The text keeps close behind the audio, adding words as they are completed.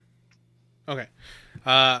Okay.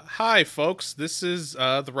 Hi, folks. This is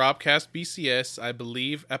the Robcast BCS, I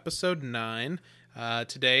believe, episode 9.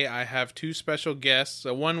 Today I have two special guests.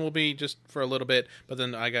 One will be just for a little bit, but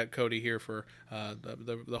then I got Cody here for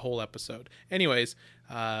the whole episode. Anyways.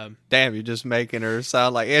 Damn, you're just making her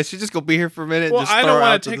sound like, yeah, she's just going to be here for a minute. Well, just I throw don't her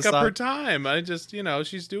want out to take the up side. her time. I just,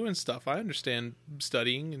 she's doing stuff. I understand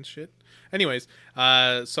studying and shit. Anyways,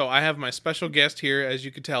 so I have my special guest here, as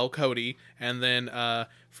you could tell, Cody. And then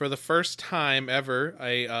for the first time ever,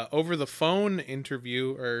 a over-the-phone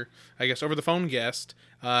interview, or I guess over-the-phone guest,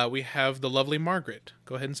 we have the lovely Margaret.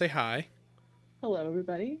 Go ahead and say hi. Hello,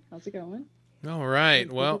 everybody. How's it going? All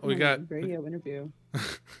right. Well, we got... radio interview.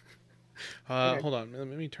 Hold on. Let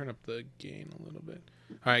me turn up the gain a little bit.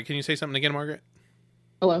 All right. Can you say something again, Margaret?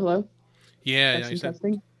 Hello. Yeah. Testing, You said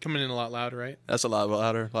testing. coming in a lot louder, right? That's a lot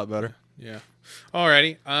louder, a lot better. Yeah.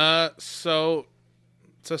 Alrighty. So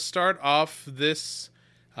to start off this,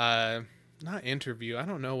 not interview. I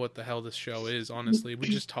don't know what the hell this show is. Honestly, we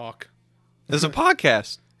just talk. There's a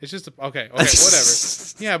podcast. It's just okay,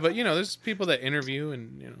 whatever. Yeah, but there's people that interview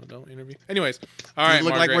and don't interview. Anyways, all right. We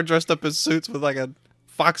look Margaret. like we're dressed up in suits with like a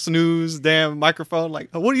Fox News damn microphone. Like,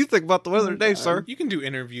 what do you think about the weather today, sir? You can do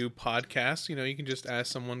interview podcasts. You can just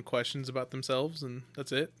ask someone questions about themselves, and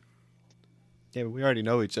that's it. Yeah, but we already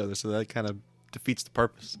know each other, so that kind of defeats the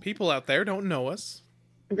purpose. People out there don't know us.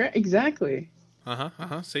 Exactly.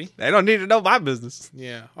 See? They don't need to know my business.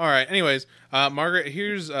 Yeah. All right. Anyways, Margaret,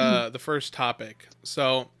 here's the first topic.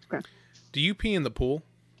 So, do you pee in the pool?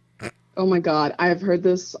 Oh my God, I've heard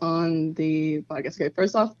this on the podcast. Okay,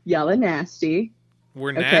 first off, y'all are nasty.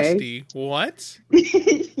 We're nasty. What?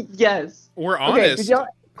 Yes. We're honest.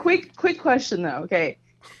 Okay, quick question though. Okay,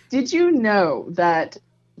 did you know that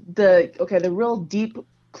the real deep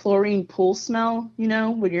chlorine pool smell?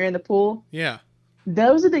 When you're in the pool. Yeah.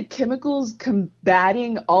 Those are the chemicals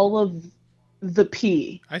combating all of the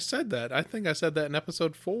pee. I said that. I think I said that in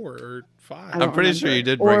episode 4 or 5. I'm pretty sure you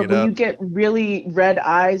did bring it up. Or when you get really red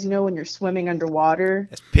eyes, when you're swimming underwater.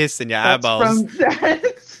 It's piss in your eyeballs.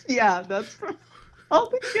 That's from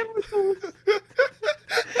all the chemicals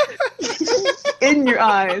in your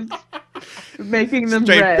eyes, making them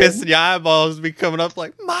Straight red. piss in your eyeballs be coming up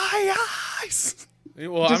like, my eyes.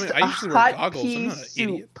 Well, Just I usually wear hot goggles. I'm pea not an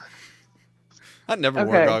idiot. soup. I never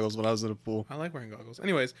wore goggles when I was in a pool. I like wearing goggles.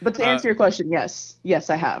 Anyways. But to answer your question, yes,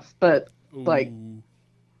 I have. But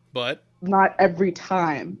But not every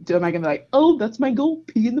time am I gonna be like, oh, that's my goal,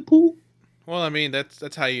 pee in the pool. well, I mean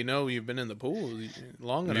that's how you know you've been in the pool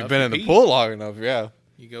long enough. You've been in the pool long enough, yeah.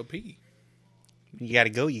 You go pee. You gotta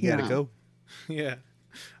go. You gotta go. Yeah.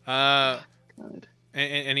 God.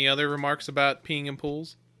 Any other remarks about peeing in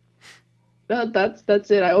pools?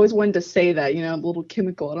 That's it. I always wanted to say that, a little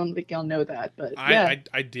chemical. I don't think y'all know that, but yeah.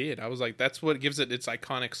 I did. I was like, that's what gives it its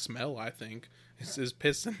iconic smell, I think. Is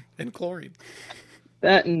piss and chlorine.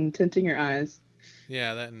 That and tinting your eyes.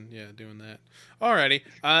 Yeah, doing that. Alrighty.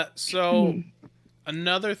 So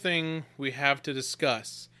another thing we have to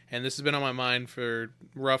discuss, and this has been on my mind for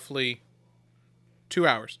roughly 2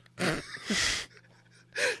 hours.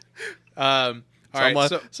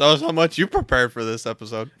 So how much you prepared for this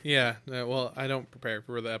episode? Yeah, well, I don't prepare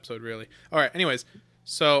for the episode, really. All right, anyways,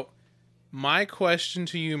 so my question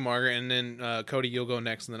to you, Margaret, and then Cody, you'll go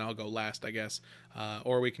next, and then I'll go last, I guess.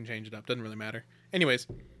 Or we can change it up. Doesn't really matter. Anyways,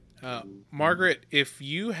 Margaret, if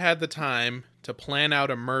you had the time to plan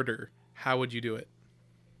out a murder, how would you do it?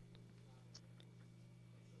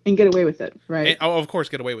 And get away with it, right? Of course,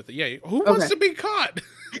 get away with it. Yeah, who wants to be caught?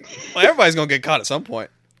 Well, everybody's gonna get caught at some point.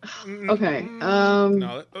 Okay.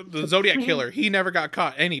 No, the Zodiac Killer. He never got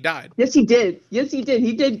caught, and he died. Yes, he did.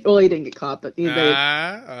 He did. Well, he didn't get caught, but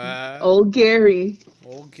old Gary.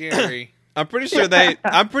 Old Gary. I'm pretty sure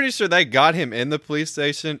they got him in the police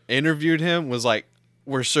station, interviewed him, was like,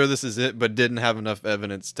 "We're sure this is it," but didn't have enough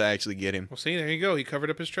evidence to actually get him. Well, see, there you go. He covered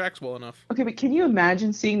up his tracks well enough. Okay, but can you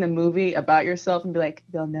imagine seeing the movie about yourself and be like,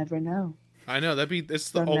 "They'll never know." I know it's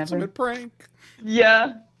the ultimate prank.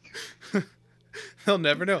 Yeah. They'll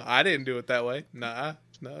never know. I didn't do it that way. Nah.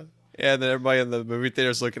 Yeah, and then everybody in the movie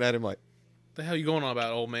theater's looking at him like, the hell you going on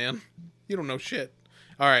about, old man? You don't know shit.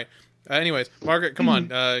 All right. Anyways, Margaret, come on.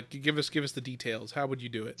 Give us the details. How would you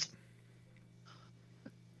do it?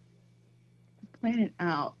 Plan it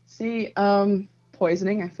out. See,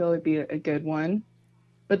 poisoning, I feel would be a good one.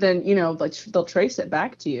 But then, like they'll trace it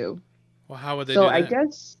back to you. Well, how would they do that? So I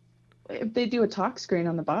guess if they do a tox screen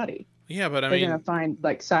on the body. Yeah, but they're going to find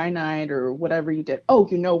like cyanide or whatever you did. Oh,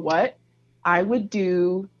 you know what? I would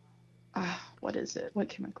do, what is it? What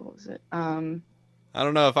chemical is it? I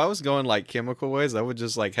don't know. If I was going like chemical ways, I would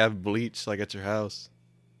just like have bleach like at your house.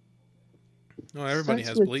 Oh, everybody Starts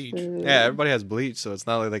has with bleach. the- Yeah, everybody has bleach, so it's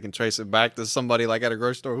not like they can trace it back to somebody like at a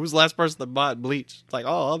grocery store. Who's the last person that bought bleach? It's like, oh,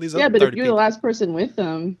 all these Yeah, other but if 30 you're the people. last person with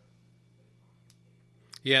them,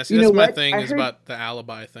 Yeah, see, you that's know my what? thing I is heard. about the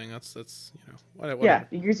alibi thing. That's whatever. Yeah,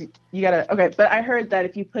 you gotta. Okay, but I heard that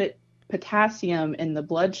if you put potassium in the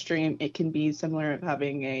bloodstream, it can be similar of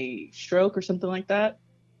having a stroke or something like that.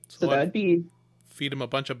 So So that what? would be Feed them a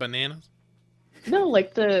bunch of bananas. no,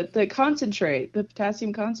 like the concentrate, the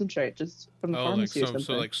potassium concentrate, just from the Oh, like pharmacy or so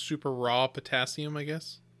something. like super raw potassium, I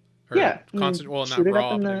guess. Or Yeah, and then concentrate. Well, not shoot it up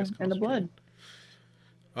raw, in but I guess the blood.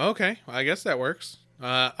 concentrate. Okay, well, I guess that works.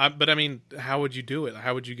 But I mean, how would you do it?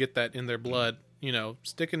 How would you get that in their blood? You know,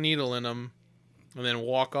 stick a needle in them, and then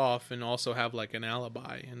walk off, and also have like an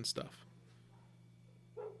alibi and stuff.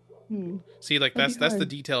 See, like That'd that's be the hard.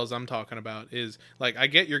 details I'm talking about. Is like I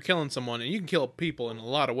get you're killing someone, and you can kill people in a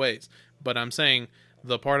lot of ways. But I'm saying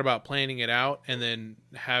the part about planning it out and then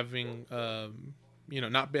having,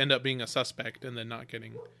 not end up being a suspect and then not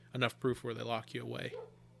getting enough proof where they lock you away.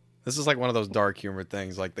 This is like one of those dark humor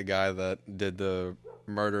things, like the guy that did the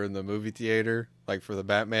murder in the movie theater, like for the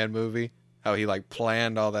Batman movie. How he like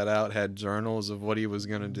planned all that out, had journals of what he was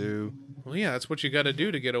gonna do. Well, yeah, that's what you got to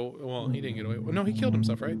do to get away. Well, he didn't get away. Well, no, he killed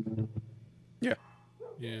himself, right? Yeah,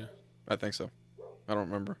 Yeah, I think so. I don't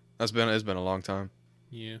remember. It's been a long time.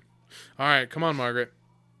 yeah. All right, come on, Margaret.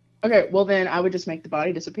 Okay, well then I would just make the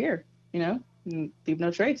body disappear. And leave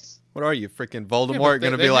no trace. What are you, freaking Voldemort? Yeah, but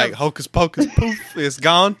gonna they be like have- hocus pocus poof, it's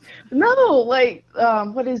gone. No, like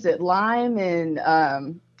what is it? Lime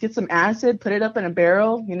and get some acid, put it up in a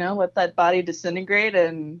barrel. Let that body disintegrate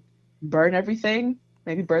and burn everything.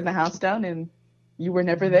 Maybe burn the house down, and you were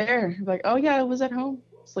never there. Like, oh yeah, I was at home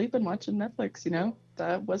sleeping, watching Netflix.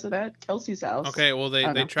 That wasn't at Kelsey's house. Okay, well they I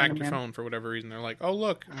don't know, tracked your man. phone for whatever reason. They're like, oh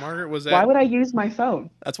look, Margaret was Why at. would I use my phone?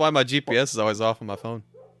 That's why my GPS is always off on my phone.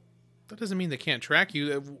 That doesn't mean they can't track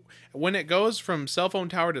you. When it goes from cell phone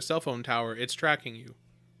tower to cell phone tower, it's tracking you.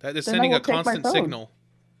 That is Then I sending will a take my constant phone. signal.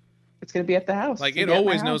 It's gonna be at the house. Like It's it gonna be at my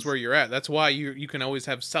always knows house. where you're at. That's why you can always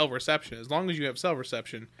have cell reception. As long as you have cell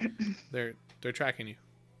reception, they're tracking you.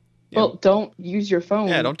 Well, don't use your phone.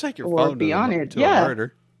 Yeah, don't take your or phone be to, on a, it. to Yeah. a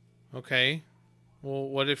murder. Okay. Well,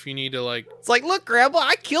 what if you need to like? It's like, look, Grandma,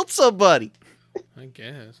 I killed somebody. I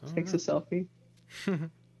guess. I don't Takes know. a selfie.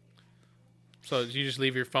 So you just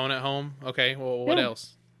leave your phone at home? Okay. Well, what Yeah.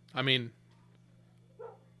 else? I mean,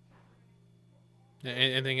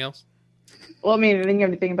 anything else? Well, I mean, I think you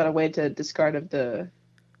have to think about a way to discard of the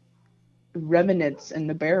remnants in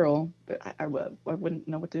the barrel, but I wouldn't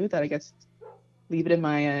know what to do with that. I guess leave it in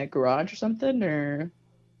my garage or something, or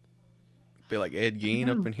Be like Ed Gein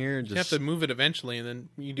up in here and You have just to move it eventually, and then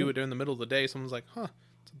you do it during the middle of the day. Someone's like, "Huh,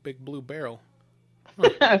 it's a big blue barrel."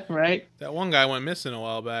 right? That one guy went missing a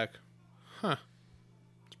while back. Huh.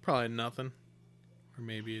 It's probably nothing. Or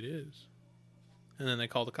maybe it is. And then they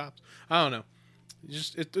call the cops. I don't know.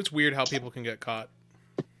 It's weird how people can get caught.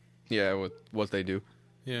 yeah, with what they do.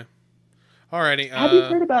 Yeah. Alrighty. Have you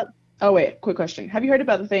heard about? Oh wait, quick question. Have you heard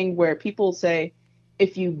about the thing where people say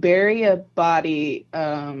if you bury a body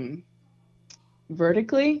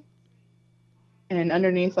vertically and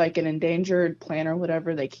underneath like an endangered plant or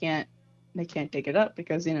whatever, they can't dig it up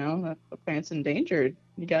because the plant's endangered.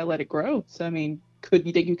 You gotta let it grow. So I mean, could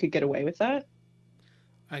you think you could get away with that?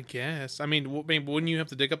 I guess. I mean, wouldn't you have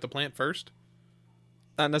to dig up the plant first?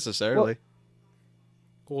 Not necessarily.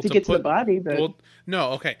 Well, To get to the body, but Well,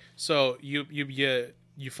 no. Okay. So you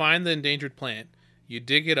find the endangered plant. You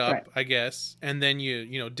dig it up, Right. I guess, and then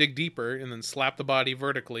you dig deeper and then slap the body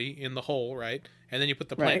vertically in the hole, right? And then you put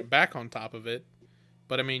the plant Right. back on top of it.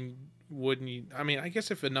 But I mean, wouldn't you? I mean, I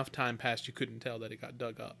guess if enough time passed, you couldn't tell that it got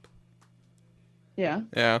dug up. yeah.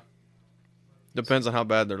 Yeah. Depends on how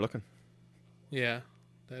bad they're looking. Yeah,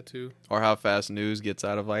 that too. Or how fast news gets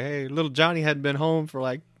out of like, hey, little Johnny hadn't been home for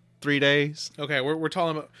like 3 days. Okay, we're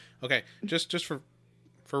talking about. Okay, just for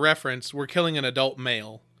reference, we're killing an adult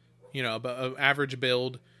male. About average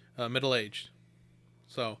build, middle aged.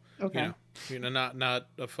 So Okay. not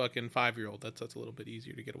a fucking 5-year-old. That's a little bit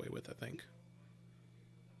easier to get away with, I think.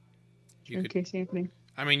 You In could, case Anthony.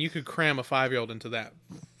 I mean, you could cram a 5-year-old into that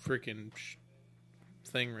freaking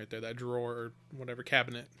thing right there, that drawer or whatever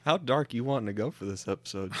cabinet. How dark you wanting to go for this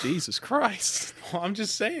episode? Jesus Christ. Well, I'm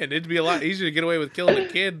just saying, it'd be a lot easier to get away with killing a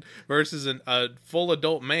kid versus a full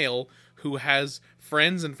adult male who has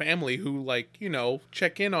friends and family who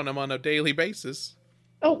check in on him on a daily basis.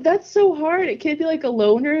 Oh, that's so hard. It can't be like a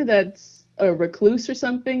loner that's a recluse or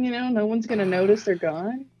something. No one's gonna notice they're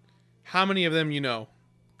gone. How many of them you know?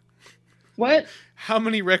 What? How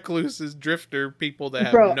many recluses, drifter people that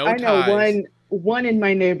have Bro, no I know ties? one in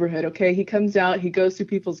my neighborhood, okay? He comes out, he goes through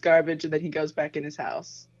people's garbage, and then he goes back in his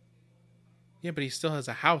house. Yeah, but he still has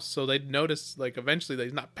a house, so they'd notice, like, eventually that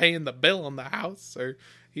he's not paying the bill on the house, or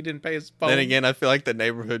he didn't pay his phone. Then again, I feel like the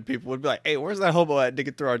neighborhood people would be like, "Hey, where's that hobo at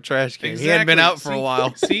digging through our trash can? He hadn't been out for a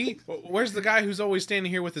while." See? Where's the guy who's always standing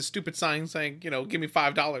here with his stupid sign saying, give me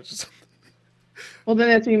 $5 or something? Well, then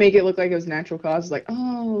that's when you make it look like it was natural causes. Like,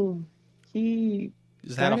 oh, he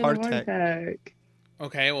Just had a died heart of attack.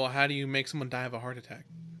 Okay, well, how do you make someone die of a heart attack?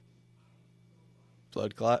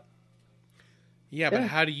 Blood clot. Yeah, but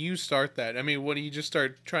how do you start that? I mean, what do you just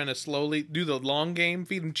start trying to slowly do the long game,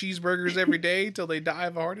 feed them cheeseburgers every day till they die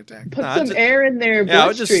of a heart attack? Put some air in their Yeah, I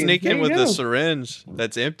would just bloodstream. sneak There in you with go. the syringe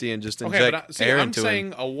that's empty and just Okay, inject but air I'm into saying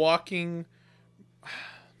him. a walking.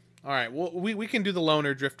 All right, well, we can do the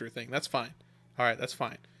loner drifter thing. That's fine. All right, that's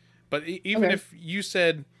fine. But even Okay. if you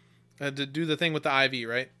said to do the thing with the IV,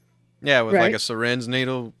 right? Yeah, with like Right. a syringe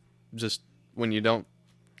needle, just when you don't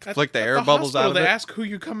At- flick the at air bubbles hospital, out of they it. ask who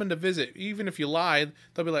you're coming to visit. Even if you lied,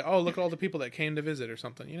 they'll be like, "Oh, look at all the people that came to visit," or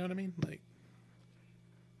something. You know what I mean? Like,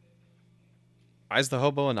 Why is the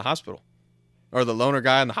hobo in the hospital? Or the loner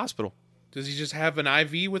guy in the hospital? does he just have an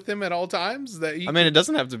IV with him at all times? That he I mean, it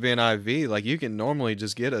doesn't have to be an IV. Like, you can normally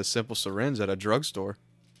just get a simple syringe at a drugstore.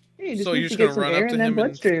 Hey, you just So need you're to just get gonna some run air up to in that him and-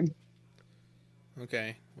 bloodstream.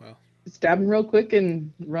 Okay, well, Stab him real quick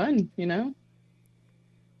and run, you know?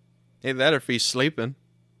 Either that or if he's sleeping.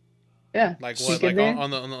 Yeah. like sneak what? in Like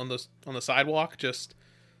there. on the sidewalk, just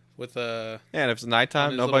with a. Yeah, and if it's On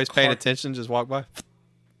nighttime, his nobody's little paying car. attention, just walk by.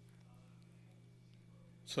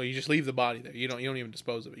 So you just leave the body there. You don't even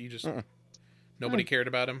dispose of it. You just Mm-mm. nobody cared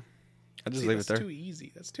about him. I just See, leave it that's there. too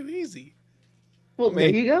easy. That's too easy. Well,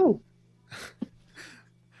 me. there you go.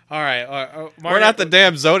 All right, We're not the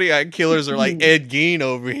damn Zodiac killers or like Ed Gein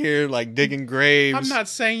over here, like digging graves. I'm not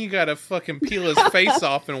saying you gotta fucking peel his face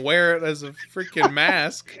off and wear it as a freaking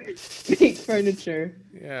mask. Fake furniture.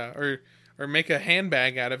 Yeah, or make a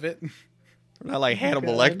handbag out of it. We're not like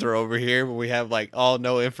Hannibal God. Lecter over here, but we have like all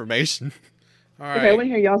no information. All Okay, I right, want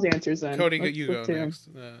to hear y'all's answers then. Cody, Let's you go look to 'em. next,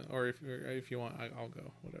 or if you want, I'll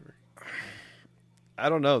go. Whatever. I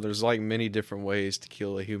don't know. There's like many different ways to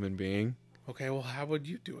kill a human being. Okay, well, how would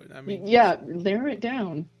you do it? I mean, Yeah, narrow it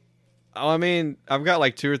down. Oh, I mean, I've got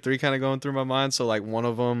like 2 or 3 kind of going through my mind. So like one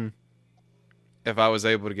of them, if I was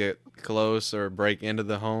able to get close or break into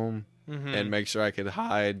the home mhm. and make sure I could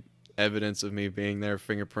hide evidence of me being there,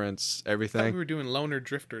 fingerprints, I thought we everything. were doing loner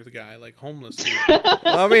drifter, the guy, like homeless dude. Well,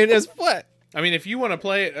 I mean, it's what. I mean, if you want to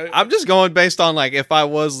play it, I'm just going based on like if I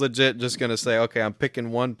was legit just gonna say, okay, I'm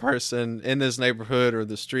picking one person in this neighborhood or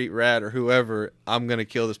the street rat or whoever, I'm gonna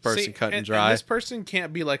kill this person see, cut and dry. this person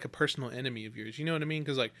can't be like a personal enemy of yours. You know what I mean?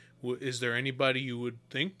 Because like, is there anybody you would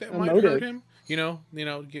think that A might motive. hurt him?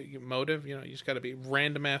 Get motive. You just got to be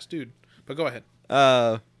random ass dude. But go ahead.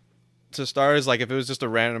 To start is like if it was just a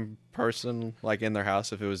random person like in their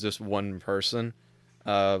house, if it was just one person,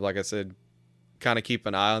 like I said, kind of keep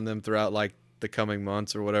an eye on them throughout like the coming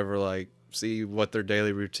months or whatever, like see what their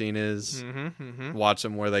daily routine is, watch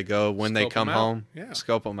them where they go, when they Scope come 'em out. home, Yeah.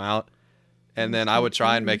 scope them out, and then I would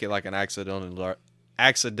try and make it like an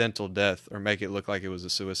accidental death or make it look like it was a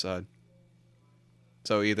suicide.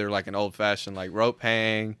 So either like an old fashioned like rope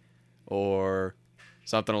hang or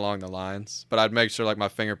something along the lines. But I'd make sure like my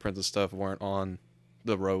fingerprints and stuff weren't on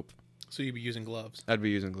the rope. So you'd be using gloves. I'd be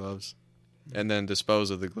using gloves. And then dispose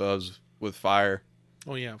of the gloves with fire.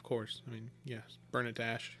 Oh yeah, of course. I mean, yeah, burn it to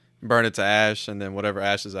ash. Burn it to ash, and then whatever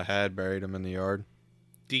ashes I had, buried them in the yard.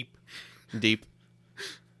 Deep. Deep.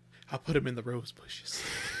 I'll put him in the rose bushes.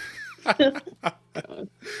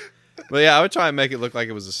 But yeah, I would try and make it look like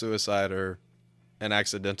it was a suicide or an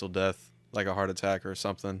accidental death, like a heart attack or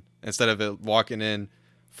something. Instead of it walking in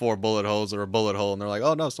 4 bullet holes or a bullet hole, and they're like,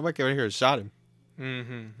 oh no, somebody came in here and shot him.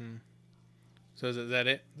 Mm-hmm. So is that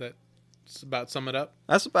it? That's about sum it up?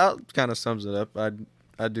 That's about kind of sums it up.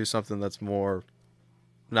 I'd do something that's more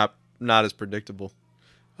not as predictable.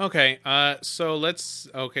 Okay, so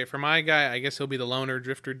for my guy, I guess he'll be the loner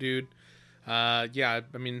drifter dude. Yeah,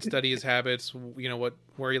 I mean, study his habits,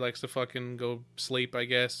 where he likes to fucking go sleep, I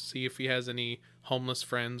guess. See if he has any homeless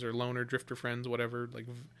friends or loner drifter friends, whatever, like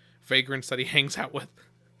vagrants that he hangs out with.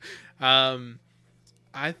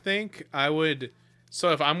 I think I would,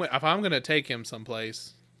 so if I'm going to take him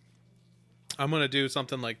someplace, I'm going to do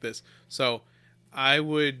something like this. So I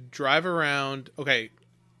would drive around,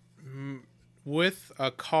 with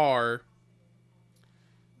a car.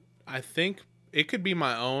 I think it could be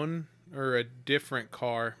my own or a different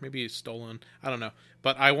car. Maybe it's stolen. I don't know.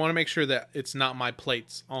 But I want to make sure that it's not my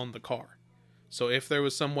plates on the car. So if there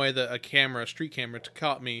was some way that a street camera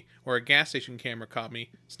caught me, or a gas station camera caught me,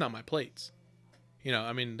 it's not my plates. You know,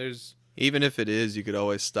 I mean, there's. Even if it is, you could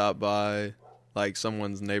always stop by, like,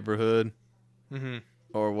 someone's neighborhood Mm-hmm.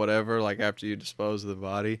 or whatever, like, after you dispose of the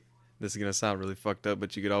body. This is going to sound really fucked up,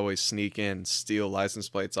 but you could always sneak in and steal license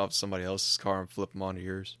plates off somebody else's car and flip them onto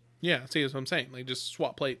yours. Yeah, see, that's what I'm saying. Like, just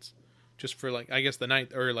swap plates. Just for, like, I guess the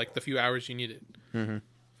night or, like, the few hours you need it. Mm-hmm.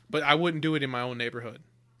 But I wouldn't do it in my own neighborhood.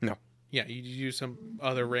 No. Yeah, you use some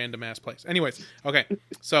other random ass place. Anyways, okay.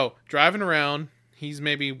 So, driving around, he's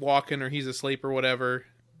maybe walking or he's asleep or whatever.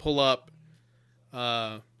 Pull up,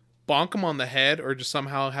 bonk him on the head or just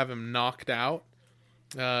somehow have him knocked out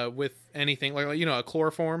with anything. Like, you know, a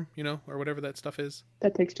chloroform, you know, or whatever that stuff is.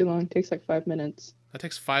 That takes too long. It takes like 5 minutes. That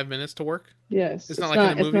takes 5 minutes to work? Yes. It's not like in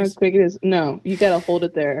the It's movies? not as quick as... No, you gotta hold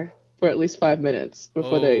it there for at least 5 minutes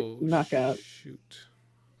before they knock out. Shoot.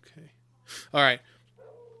 Okay. All right.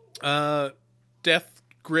 Death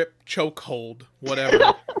grip chokehold,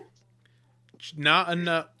 whatever. Not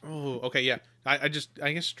enough. Oh, okay, yeah. I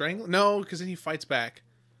guess strangle. No, because then he fights back.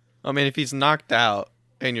 I mean, if he's knocked out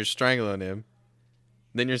and you're strangling him,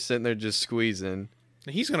 then you're sitting there just squeezing.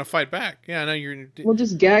 He's gonna fight back. Yeah, I know you're. We'll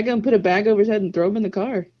just gag him, put a bag over his head, and throw him in the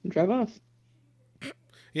car and drive off.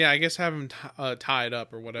 Yeah, I guess have him tied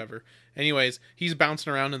up or whatever. Anyways, he's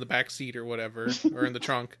bouncing around in the back seat or whatever, or in the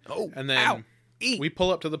trunk. Oh, and then ow, we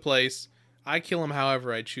pull up to the place. I kill him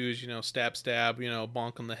however I choose. You know, stab, you know,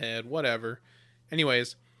 bonk on the head, whatever.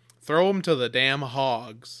 Anyways, throw him to the damn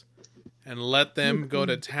hogs and let them go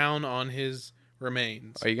to town on his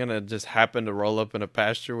remains. Are you going to just happen to roll up in a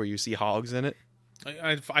pasture where you see hogs in it?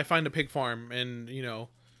 I find a pig farm and, you know,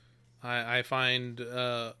 I find,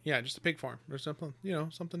 just a pig farm or something, you know,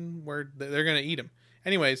 something where they're going to eat him.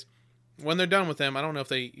 Anyways, when they're done with them, I don't know if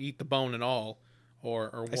they eat the bone at all or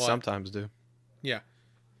what. They sometimes do. Yeah.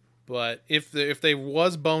 But if there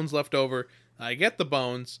was bones left over, I get the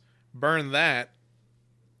bones, burn that,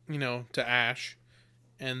 you know, to ash,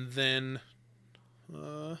 and then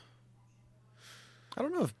I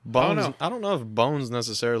don't know if bones. I don't know if bones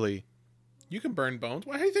necessarily. You can burn bones.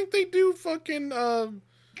 Why do you think they do fucking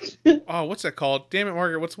what's that called? Damn it,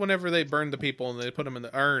 Margaret. What's whenever they burn the people and they put them in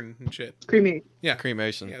the urn and shit? Cremate. Yeah.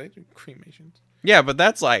 Cremation. Yeah, they do cremations. Yeah, but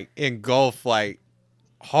that's like engulf like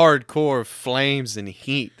hardcore flames and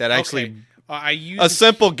heat that actually. Okay. I use a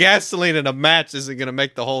simple gasoline and a match isn't going to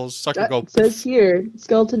make the whole sucker go. It says here,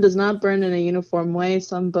 skeleton does not burn in a uniform way.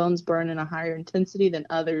 Some bones burn in a higher intensity than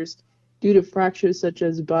others due to fractures such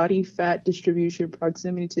as body fat distribution,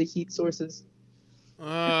 proximity to heat sources.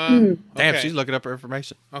 Damn, okay. She's looking up her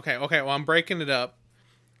information. Okay. Well, I'm breaking it up.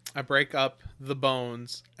 I break up the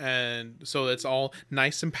bones, and so it's all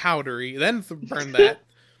nice and powdery. Then burn that.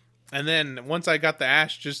 And then once I got the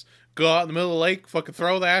ash, just go out in the middle of the lake, fucking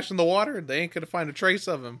throw the ash in the water, and they ain't gonna find a trace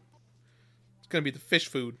of him. It's gonna be the fish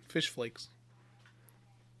food, fish flakes.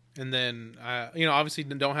 And then, obviously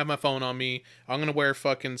don't have my phone on me. I'm gonna wear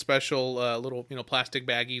fucking special little, plastic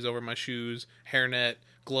baggies over my shoes, hairnet,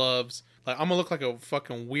 gloves. Like I'm gonna look like a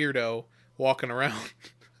fucking weirdo walking around.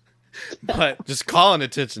 But just calling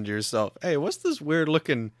attention to yourself. Hey, what's this weird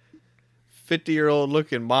looking 50-year-old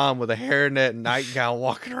looking mom with a hairnet and nightgown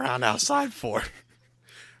walking around outside for?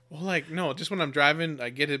 Well, like, no, just when I'm driving, I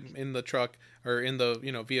get him in the truck or in the,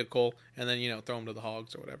 vehicle and then, throw him to the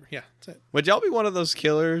hogs or whatever. Yeah, that's it. Would y'all be one of those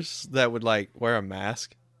killers that would, like, wear a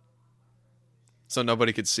mask so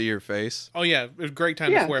nobody could see your face? Oh, yeah. It was a great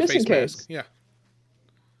time to wear a face mask. Yeah.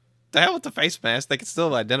 The hell with the face mask. They can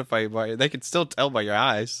still identify you they can still tell by your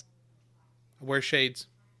eyes. I wear shades.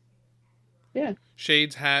 Yeah.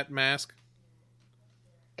 Shades, hat, mask.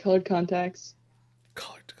 Colored contacts.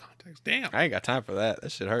 Colored contacts. Damn. I ain't got time for that.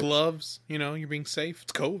 That shit hurts. Gloves. You're being safe.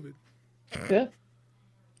 It's COVID. Yeah.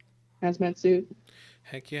 Hazmat suit.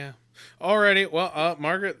 Heck yeah. Alrighty. Well,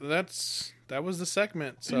 Margaret, that was the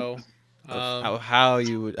segment. So, how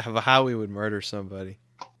we would murder somebody.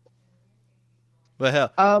 What the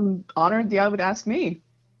hell? Honored that y'all would ask me.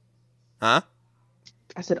 Huh?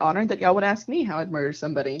 I said honored that y'all would ask me how I'd murder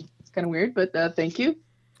somebody. It's kind of weird, but thank you.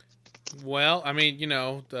 Well, I mean,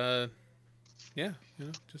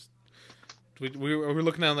 just we were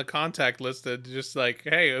looking down the contact list and just like,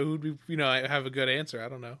 hey, who'd be, have a good answer? I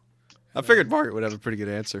don't know. I figured Margaret would have a pretty good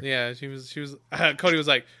answer. Yeah, she was. Cody was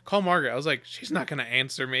like, call Margaret. I was like, she's not gonna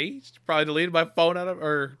answer me. She probably deleted my phone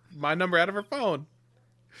my number out of her phone.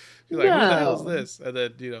 She's like, who the hell is this? And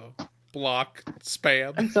then block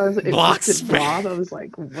spam. And so block spam. Bob, I was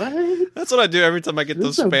like, what? That's what I do every time I get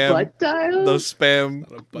those spam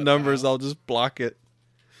numbers. I'll just block it.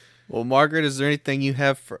 Well, Margaret, is there anything you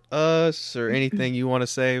have for us or anything you want to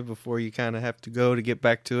say before you kind of have to go to get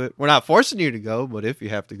back to it? We're not forcing you to go, but if you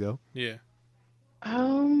have to go. Yeah.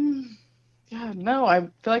 Yeah, no, I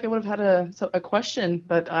feel like I would have had a question,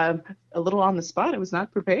 but I'm a little on the spot. I was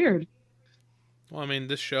not prepared. Well, I mean,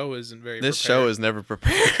 this show isn't very This prepared. show is never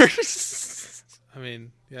prepared. I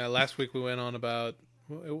mean, yeah, last week we went on about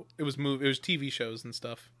it was TV shows and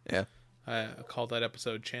stuff. Yeah. I called that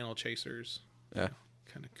episode Channel Chasers. Yeah.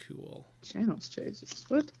 Kind of cool. Channels changes.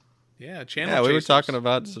 What? Yeah, Channel Yeah, Chasers. we were talking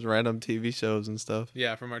about just random TV shows and stuff.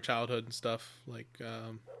 Yeah, from our childhood and stuff. Like,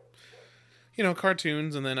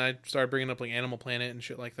 cartoons. And then I started bringing up, like, Animal Planet and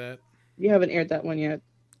shit like that. You haven't aired that one yet.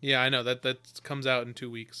 Yeah, I know. That comes out in 2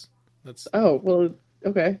 weeks. Oh, well,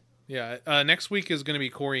 okay. Yeah, next week is going to be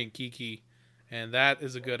Corey and Kiki. And that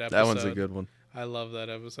is a good episode. That one's a good one. I love that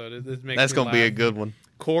episode. It makes That's me going to be a laugh. good one.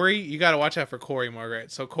 Corey, you got to watch out for Corey, Margaret.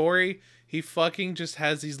 So Corey, he fucking just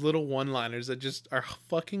has these little one-liners that just are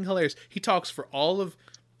fucking hilarious. He talks for all of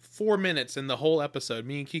 4 minutes in the whole episode.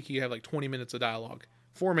 Me and Kiki have like 20 minutes of dialogue.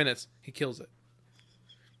 4 minutes, he kills it.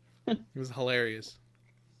 It was hilarious.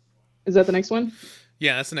 Is that the next one?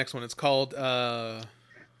 Yeah, that's the next one. It's called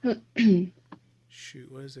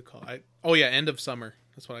shoot, what is it called? End of Summer.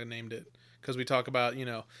 That's what I named it. Because we talk about,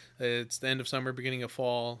 it's the end of summer, beginning of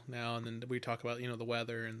fall now, and then we talk about, the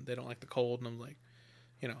weather, and they don't like the cold, and I'm like,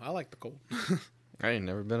 I like the cold. I ain't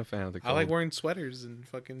never been a fan of the cold. I like wearing sweaters and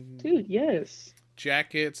fucking Dude, yes.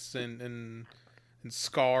 jackets and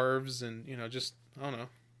scarves and, just, I don't know.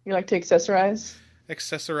 You like to accessorize?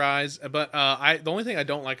 Accessorize. But the only thing I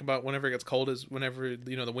don't like about whenever it gets cold is whenever,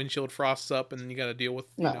 the windshield frosts up, and then you got to deal with,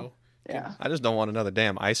 Yeah. I just don't want another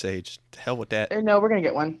damn ice age. To hell with that. No, we're going to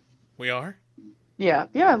get one. We are? Yeah.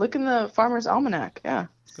 Yeah, look in the Farmer's Almanac. Yeah.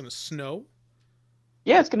 It's going to snow?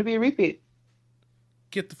 Yeah, it's going to be a repeat.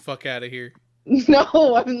 Get the fuck out of here.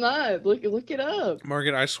 No, I'm not. Look it up.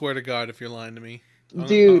 Margaret, I swear to God, if you're lying to me.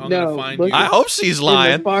 Dude, I'm no. gonna find Look you. I hope she's in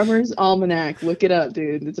lying. the Farmer's Almanac. Look it up,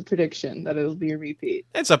 dude. It's a prediction that it'll be a repeat.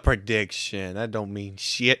 It's a prediction. That don't mean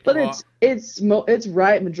shit. But it's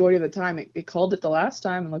right majority of the time. It called it the last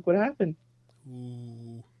time, and look what happened.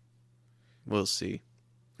 Ooh. We'll see.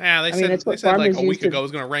 Yeah, they said it's what like farmers a week use ago it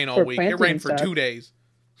was going to rain all for week. It planting rained and for stuff. 2 days.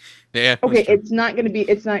 Yeah. Okay, that's true.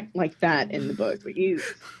 it's not like that in the book, but you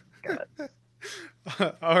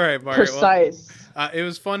All right, Margaret. precise. Well, it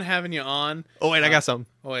was fun having you on. Oh, wait, I got something.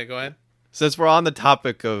 Oh, wait, go ahead. Since we're on the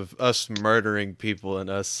topic of us murdering people and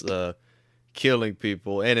us killing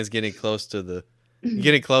people, and it's getting close to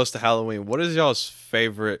Halloween, what is y'all's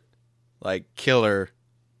favorite like killer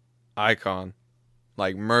icon?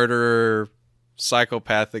 Like murderer,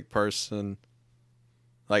 psychopathic person?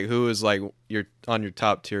 Like who is like on your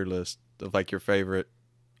top tier list of like your favorite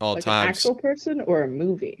all Like time? an actual person or a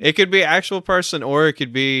movie? It could be an actual person, or it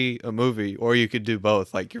could be a movie, or you could do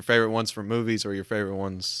both. Like your favorite ones from movies, or your favorite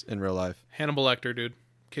ones in real life. Hannibal Lecter, dude.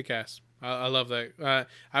 Kick ass. I love that.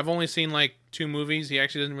 I've only seen like 2 movies. He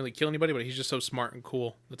actually doesn't really kill anybody, but he's just so smart and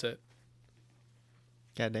cool. That's it.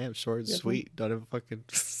 Goddamn, short and Yeah. sweet. Don't even fucking.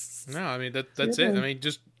 No, I mean, that's Yeah. it. I mean,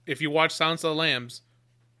 just if you watch Silence of the Lambs,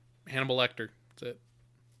 Hannibal Lecter. That's it.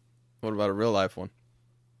 What about a real life one?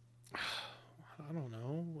 I don't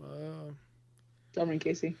know. Delmer and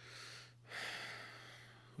Casey.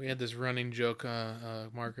 We had this running joke,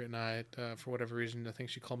 Margaret and I, for whatever reason. I think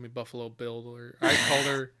she called me Buffalo Bill, or I called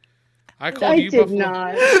her. I called you did Buffalo.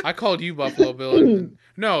 not. I called you Buffalo Bill.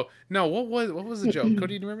 No. What was the joke?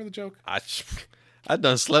 Cody, do you remember the joke? I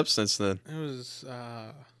done slept since then. It was.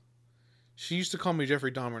 She used to call me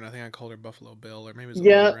Jeffrey Dahmer, and I think I called her Buffalo Bill, or maybe it was the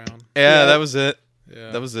Yeah. other way around. Yeah, Yeah. that was it.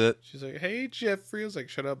 Yeah, That was it. She's like, "Hey, Jeffrey." I was like,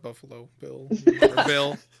 "Shut up, Buffalo Bill." Or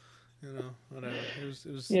Bill. Whatever.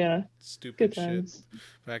 It was Yeah, stupid good shit times.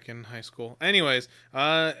 back in high school. Anyways,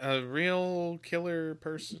 a real killer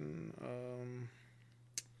person.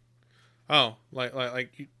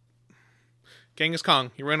 Genghis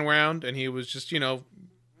Khan. He ran around and he was just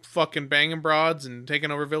fucking banging broads and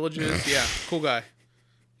taking over villages. Yeah, cool guy.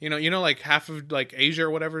 Like half of like Asia or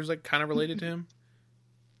whatever is like kind of related to him.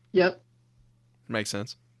 Yep. Makes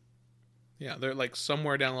sense. Yeah, they're like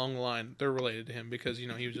somewhere down along the line. They're related to him because he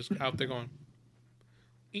was just out there going,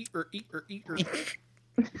 eat or eat or eat or.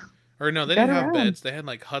 Or no, they didn't have beds. They had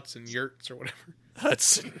like huts and yurts or whatever.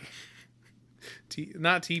 Huts.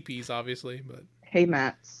 Not teepees, obviously, but Hey,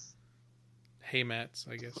 Mats. hay mats.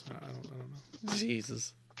 I guess I don't know.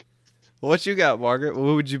 Jesus. What you got, Margaret?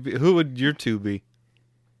 Who would you be? Who would your 2 be?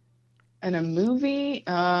 And a movie,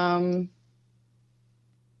 God.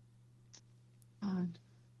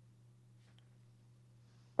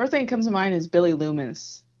 First thing that comes to mind is Billy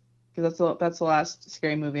Loomis, because that's the last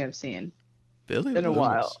scary movie I've seen Billy in a Loomis.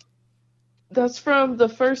 while. That's from the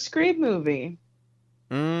first Scream movie.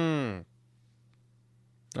 I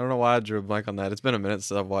don't know why I drew a blank on that. It's been a minute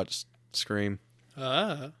since I've watched Scream.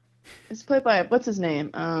 It's played by what's his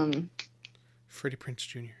name? Freddie Prinze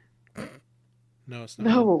Jr. No, it's not.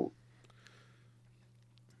 No,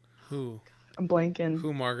 Who? I'm blanking.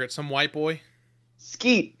 Who? Margaret? Some white boy?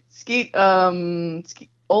 Skeet,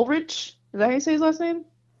 Ulrich. Is that how you say his last name?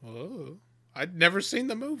 Oh, I'd never seen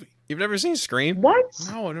the movie. You've never seen Scream? What?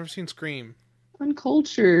 No, I've never seen Scream.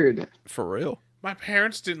 Uncultured. For real? My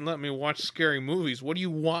parents didn't let me watch scary movies. What do you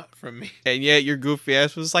want from me? And yet your goofy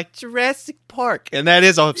ass was like Jurassic Park. And that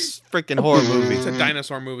is a freaking horror movie. It's a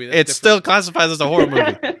dinosaur movie. That's It different. still classifies as a horror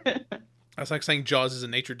movie. That's like saying Jaws is a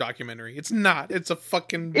nature documentary. It's not. It's a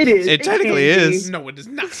fucking... It is. It technically can be. is. No, it is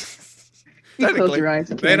not. You close Technically. your eyes.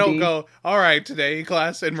 It They can don't be. go, all right, today,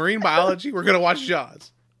 class, in marine biology, we're going to watch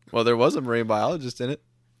Jaws. Well, there was a marine biologist in it.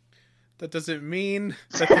 That doesn't mean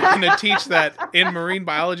that they're going to teach that in marine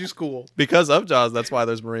biology school. Because of Jaws, that's why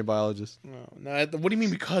there's marine biologists. No, what do you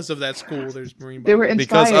mean because of that school there's marine They biology? were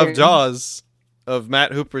inspired. Because of Jaws, of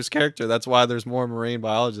Matt Hooper's character, that's why there's more marine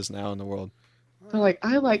biologists now in the world. They're like,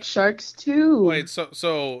 I like sharks too. Wait,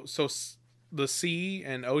 so the sea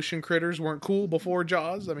and ocean critters weren't cool before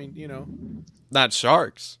Jaws? I mean, you know. Not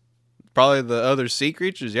sharks. Probably the other sea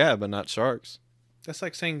creatures, yeah, but not sharks. That's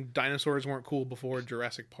like saying dinosaurs weren't cool before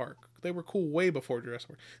Jurassic Park. They were cool way before Jurassic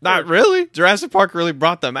Park. Not really. Jurassic Park really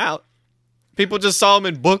brought them out. People just saw them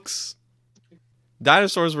in books.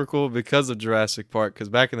 Dinosaurs were cool because of Jurassic Park, because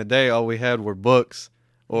back in the day, all we had were books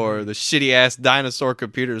or the shitty-ass dinosaur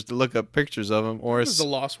computers to look up pictures of them. Or This is The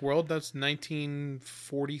Lost World. That's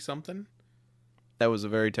 1940-something. that was a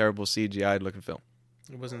very terrible CGI-looking film.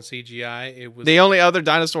 It wasn't CGI. It was... The only other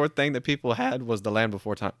dinosaur thing that people had was The Land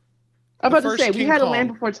Before Time. I'm the about to first say, we King had a Kong.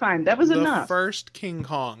 Land Before Time. That was the enough. first King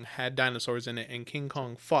Kong had dinosaurs in it, and King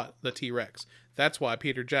Kong fought the T-Rex. That's why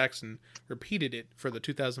Peter Jackson repeated it for the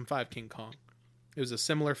 2005 King Kong. It was a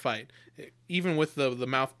similar fight, even with the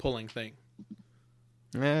mouth pulling thing.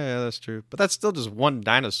 Yeah, that's true. But that's still just one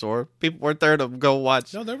dinosaur. People weren't there to go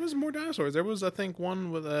watch. No, there was more dinosaurs. There was, I think,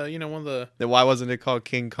 one with one of the... Then why wasn't it called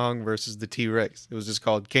King Kong versus the T-Rex? It was just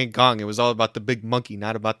called King Kong. It was all about the big monkey,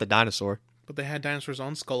 not about the dinosaur. But they had dinosaurs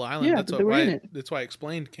on Skull Island. Yeah, that's but they were in it. That's why I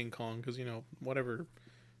explained King Kong, because, whatever,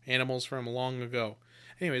 animals from long ago.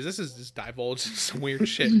 Anyways, this is just divulged some weird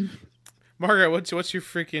shit. Margaret, what's your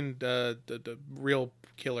freaking the real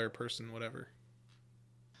killer person, whatever?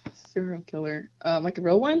 Serial killer. Like a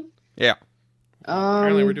real one? Yeah.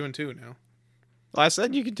 Apparently we're doing two now. Well, I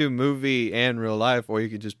said you could do movie and real life, or you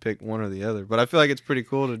could just pick one or the other. But I feel like it's pretty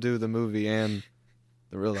cool to do the movie and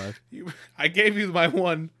the real life. I gave you my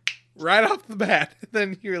one right off the bat.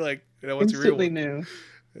 Then you're like, what's your real Instantly one? new.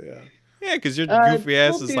 Yeah. Yeah, because your goofy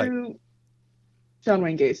ass we'll is like, do John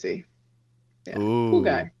Wayne Gacy. Yeah. ooh, Cool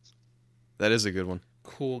guy. That is a good one.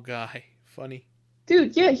 Cool guy. Funny.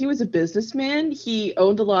 Dude, yeah, he was a businessman. He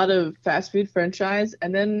owned a lot of fast food franchise,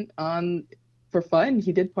 and then for fun,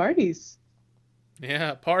 he did parties.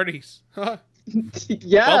 Yeah, parties.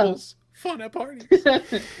 Yeah. Bubbles. Fun at parties.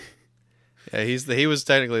 Yeah, he was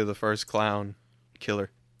technically the first clown killer,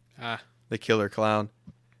 the killer clown.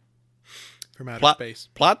 From outer space.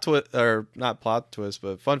 Plot twist, or not plot twist,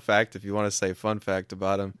 but fun fact, if you want to say fun fact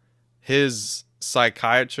about him, his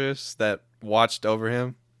psychiatrist that watched over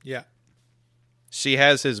him, Yeah. she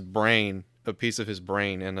has his brain, a piece of his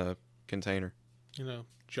brain in a container.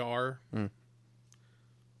 Jar.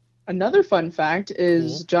 Another fun fact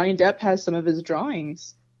is Cool. Johnny Depp has some of his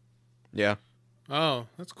drawings. Yeah. Oh,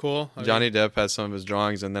 that's cool. Johnny Depp has some of his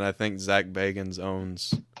drawings, and then I think Zach Bagans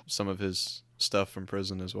owns some of his stuff from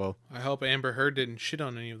prison as well. I hope Amber Heard didn't shit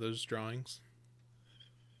on any of those drawings.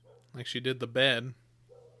 Like she did the bed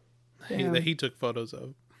Damn. that he took photos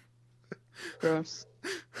of. Gross.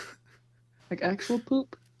 Like actual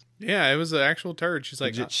poop? Yeah, it was an actual turd. She's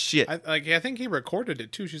like, Legit shit. I think he recorded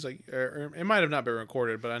it too. She's like, or it might have not been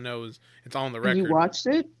recorded, but I know it's on the And record. you watched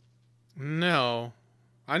it? No,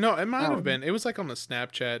 I know it might Oh. have been. It was like on the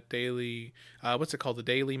Snapchat daily. What's it called? The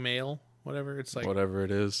Daily Mail, whatever. It's like Whatever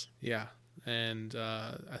it is. yeah, and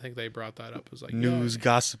I think they brought that up. It was like News "Yo,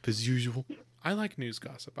 gossip as usual. I like news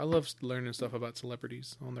gossip. I love learning stuff about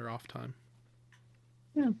celebrities on their off time.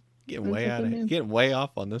 Getting That's okay, man. getting way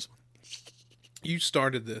off on this one. You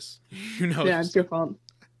started this. You know. Yeah, it's your fault.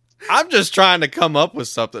 I'm just trying to come up with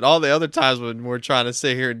something. All the other times when we're trying to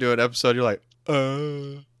sit here and do an episode, you're like,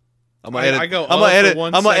 I'm gonna edit. I go, I'm gonna for edit.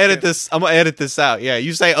 1 I'm gonna edit second. this. I'm gonna edit this out. Yeah,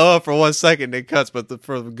 you say for 1 second, it cuts, but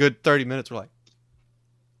for a good 30 minutes, we're like,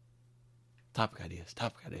 topic ideas.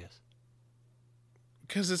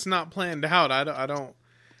 Because it's not planned out. I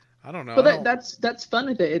don't know. But that's fun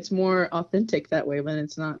with it. It's more authentic that way when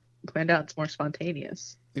it's not planned out. It's more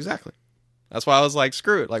spontaneous. Exactly. That's why I was like,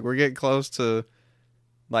 screw it. Like we're getting close to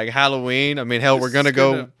Like Halloween. I mean, hell, This we're gonna is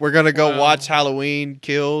go. gonna- We're gonna go wow. watch Halloween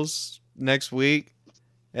Kills next week,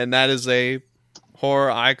 and that is a horror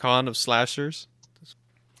icon of slashers.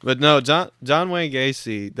 But no, John Wayne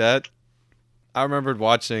Gacy. That I remembered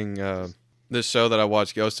watching this show that I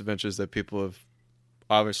watched, Ghost Adventures, that people have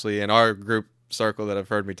obviously in our group circle that have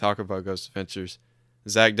heard me talk about Ghost Adventures.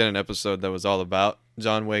 Zach did an episode that was all about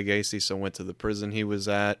John Wayne Gacy, so went to the prison he was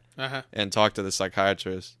at and talked to the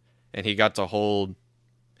psychiatrist, and he got to hold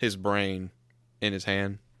his brain in his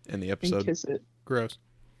hand in the And episode. kiss it. Gross.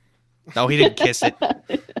 No, he didn't kiss it.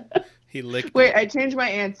 He licked Wait, it. I changed my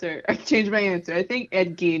answer. I think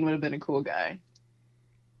Ed Gein would have been a cool guy.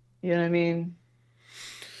 You know what I mean?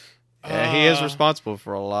 Yeah, he is responsible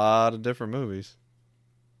for a lot of different movies.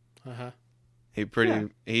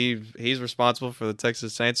 He's responsible for the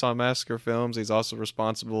Texas Chainsaw Massacre films. He's also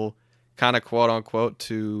responsible, kind of quote unquote,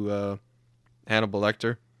 to Hannibal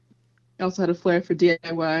Lecter. Also had a flair for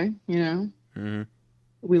DIY, you know? Mm-hmm.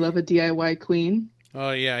 We love a DIY queen.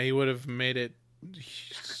 Oh yeah, he would have made it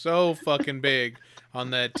so fucking big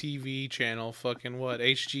on that TV channel. Fucking what?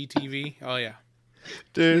 HGTV? Oh yeah.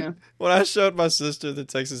 Dude, Yeah. when I showed my sister the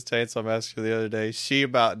Texas Chainsaw Massacre the other day, she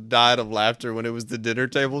about died of laughter when it was the dinner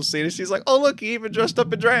table scene. And she's like, oh, look, he even dressed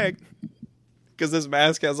up in drag. Because this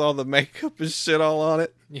mask has all the makeup and shit all on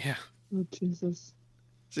it. Yeah. Oh, Jesus.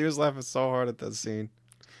 She was laughing so hard at that scene.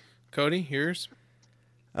 Cody, yours?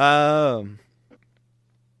 For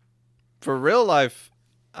real life,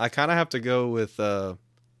 I kind of have to go with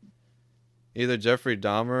either Jeffrey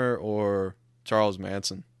Dahmer or Charles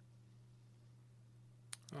Manson.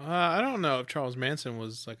 I don't know if Charles Manson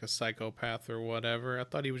was like a psychopath or whatever. I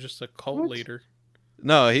thought he was just a cult What? leader.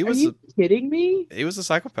 No, he Are was you kidding me? he was a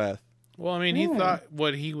psychopath. Well, I mean, he Yeah. thought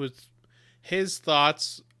what he was. His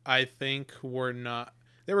thoughts, I think, were not.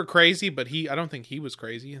 They were crazy, but I don't think he was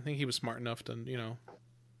crazy. I think he was smart enough to,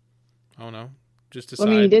 I don't know, just decide.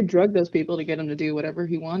 Well, I mean, he did drug those people to get him to do whatever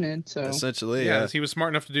he wanted, so... Essentially, Yeah, yeah. he was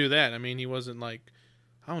smart enough to do that. I mean, he wasn't like,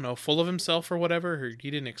 I don't know, full of himself or whatever. Or he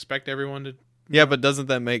didn't expect everyone to. Yeah, but doesn't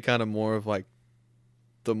that make kind of more of like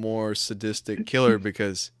the more sadistic killer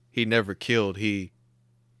because he never killed, he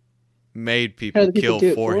made How people do people kill do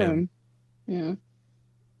it for him. Yeah.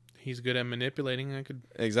 He's good at manipulating. I could.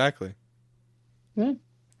 Exactly. Yeah.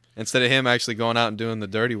 Instead of him actually going out and doing the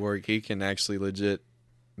dirty work, he can actually legit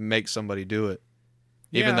make somebody do it.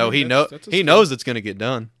 Even though he that's a skill. knows it's going to get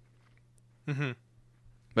done, Mm-hmm.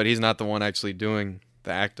 but he's not the one actually doing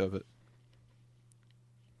the act of it.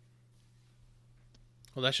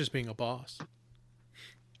 Well, that's just being a boss.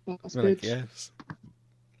 Boss I mean, I bitch. guess.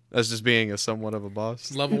 That's just being a somewhat of a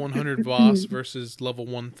boss. Level 100 boss versus level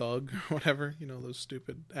 1 thug or whatever. You know, those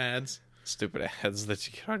stupid ads. Stupid ads that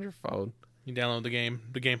you get on your phone. You download the game.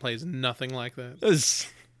 The gameplay is nothing like that.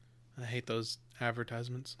 I hate those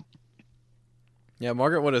advertisements. Yeah,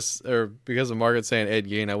 Margaret would have, or because of Margaret saying Ed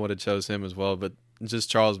Gein, I would have chose him as well. But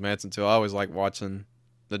just Charles Manson too. I always like watching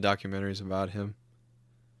the documentaries about him.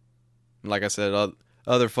 Like I said,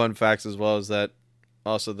 other fun facts as well is that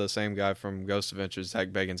also the same guy from Ghost Adventures, Zach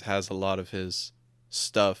Bagans, has a lot of his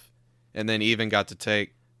stuff, and then even got to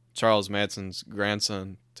take Charles Manson's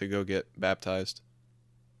grandson to go get baptized,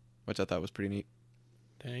 which I thought was pretty neat.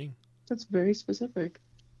 Dang. That's very specific.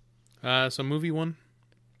 So movie one.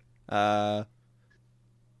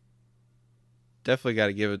 Definitely got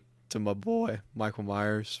to give it to my boy Michael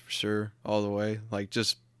Myers for sure, all the way. Like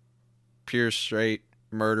just pure straight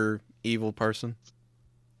murder, evil person.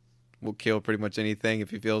 Will kill pretty much anything if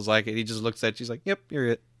he feels like it. He just looks at you, he's like, "Yep, you're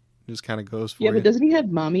it." Just kind of goes for Yeah, you. but doesn't he have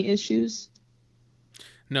mommy issues?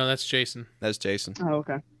 No, that's Jason. That's Jason. Oh,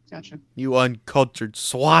 okay. Gotcha. You uncultured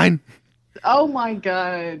swine. Oh my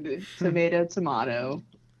god. Tomato.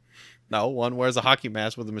 No, one wears a hockey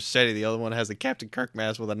mask with a machete. The other one has a Captain Kirk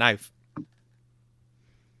mask with a knife.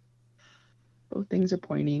 Both things are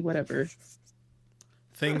pointy, whatever.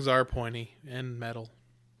 Things are pointy and metal.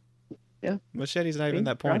 Machete's not even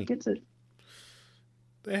that Rock pointy. gets it.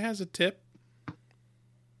 It has a tip.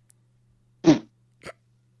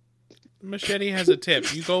 Machete has a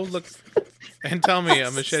tip. You go look and tell me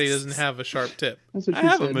a machete doesn't have a sharp tip. That's what I you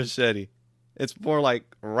have said. a machete. It's more like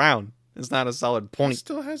round. It's not a solid It point.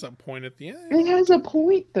 still has a point at the end. It has a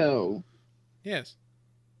point, though. Yes.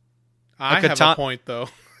 I have a katana- point though.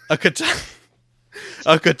 A katana,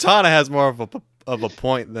 a katana has more of a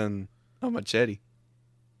point than a machete.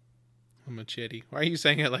 A machete. Why are you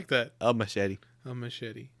saying it like that? A machete. A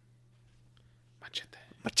machete. Machete.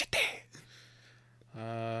 Machete.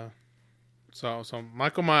 So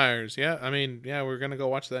Michael Myers. Yeah, I mean, yeah, we're gonna go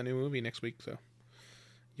watch that new movie next week. So,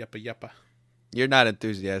 yuppa. You're not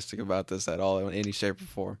enthusiastic about this at all in any shape or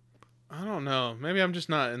form. I don't know. Maybe I'm just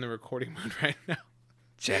not in the recording mood right now.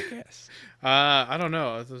 Jackass. I don't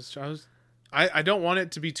know. I don't want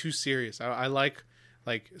it to be too serious. I like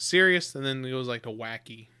serious, and then it goes like to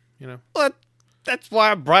wacky. You know. What? That's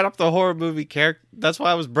why I brought up the horror movie character. That's why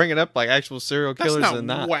I was bringing up like actual serial killers and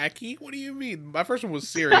not wacky. What do you mean? My first one was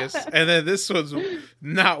serious, and then this one's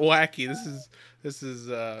not wacky. This is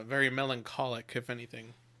very melancholic, if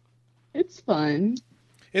anything. It's fun.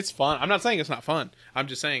 It's fun. I'm not saying it's not fun. I'm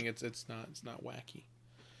just saying it's not wacky.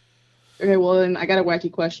 Okay, well then I got a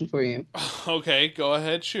wacky question for you. Okay, go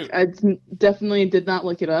ahead, shoot. I definitely did not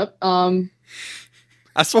look it up. I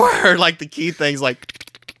swear I heard like the key things like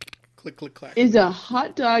Click, click, clack. Is a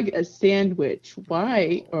hot dog a sandwich?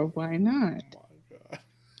 Why or why not? Oh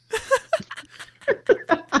my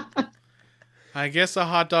God. I guess a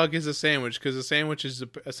hot dog is a sandwich because a sandwich is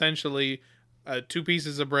essentially 2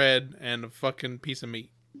 pieces of bread and a fucking piece of meat.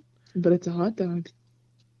 But it's a hot dog.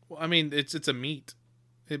 Well, I mean, it's a meat.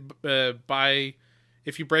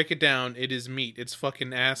 If you break it down, it is meat. It's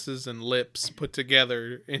fucking asses and lips put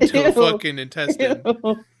together into a fucking intestine.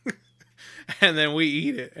 Ew. And then we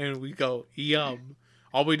eat it, and we go, yum.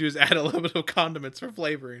 All we do is add a little bit of condiments for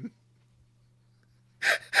flavoring.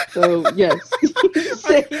 So, yes.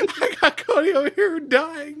 I got Cody over here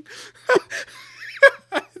dying.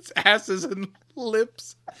 It's asses and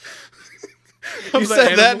lips. you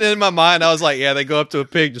said that, and in my mind, I was like, yeah, they go up to a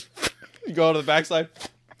pig, just you go to the backside.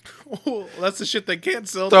 Oh, that's the shit they can't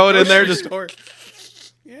sell. Throw it in there, just store.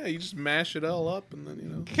 Yeah, you just mash it all up, and then, you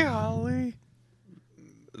know. Golly.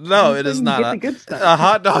 No, it is not. A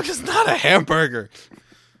hot dog is not a hamburger.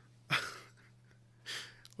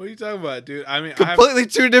 What are you talking about, dude? I mean, completely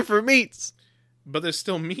 2 different meats. But there's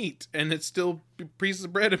still meat, and it's still pieces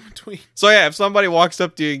of bread in between. So yeah, if somebody walks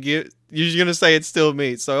up to you and you're gonna say it's still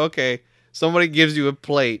meat. So okay, somebody gives you a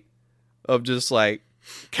plate of just like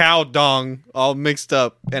cow dung all mixed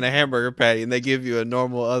up in a hamburger patty, and they give you a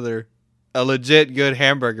legit good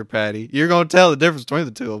hamburger patty. You're gonna tell the difference between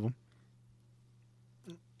the 2 of them.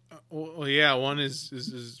 Well, yeah, one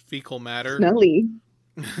is fecal matter. Smelly.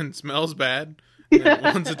 And smells bad. And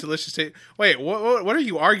one's a delicious taste. Wait, what are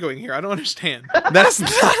you arguing here? I don't understand. That's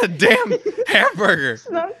not a damn hamburger.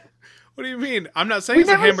 What do you mean? I'm not saying it's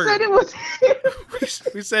a hamburger. Said it was...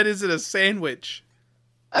 we said, is it a sandwich?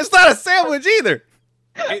 It's not a sandwich either.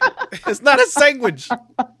 It's not a sandwich.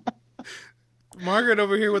 Margaret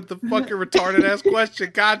over here with the fucking retarded ass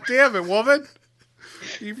question. God damn it, woman.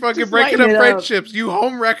 You fucking Just breaking up friendships. You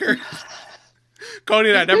home wrecker. Cody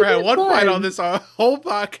and I never had one fight on this whole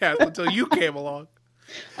podcast until you came along.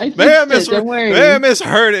 Maybe I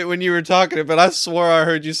misheard it when you were talking, but I swore I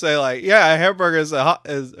heard you say like, "Yeah, a hamburger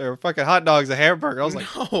or fucking hot dog's a hamburger." I was like,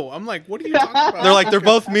 "No," I'm like, "What are you talking about?" They're like, "They're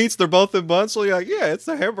both meats. They're both in buns." So you're like, "Yeah, it's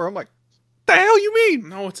a hamburger." I'm like, "The hell you mean?"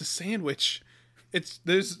 No, it's a sandwich.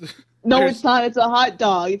 No, it's not. It's a hot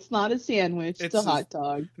dog. It's not a sandwich. It's a hot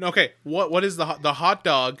dog. Okay, what is the hot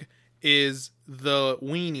dog? Is the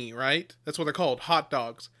weenie, right? That's what they're called, hot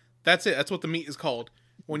dogs. That's it. That's what the meat is called.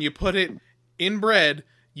 When you put it in bread,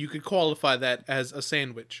 you could qualify that as a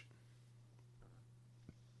sandwich.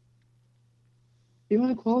 You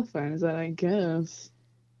want to qualify as that, I guess.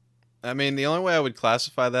 I mean, the only way I would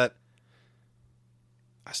classify that,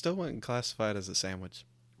 I still wouldn't classify it as a sandwich.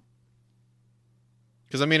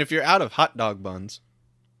 Because, I mean, if you're out of hot dog buns,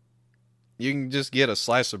 you can just get a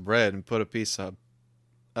slice of bread and put a piece of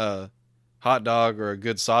hot dog or a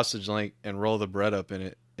good sausage link and roll the bread up in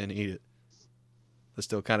it and eat it. It's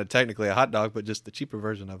still kind of technically a hot dog, but just the cheaper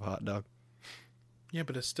version of a hot dog. Yeah,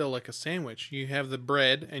 but it's still like a sandwich. You have the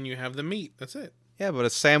bread and you have the meat. That's it. Yeah, but a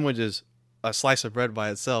sandwich is a slice of bread by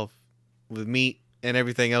itself with meat and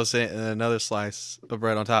everything else in it and another slice of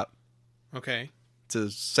bread on top. Okay. To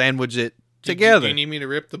sandwich it together. Do you need me to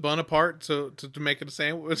rip the bun apart to make it a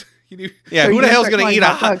sandwich? Yeah, who the hell's going to eat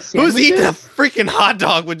who's eating a freaking hot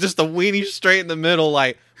dog with just a weenie straight in the middle,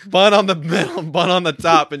 like bun on the middle, bun on the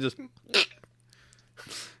top, and just...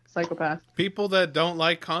 Psychopath. People that don't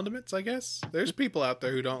like condiments, I guess. There's people out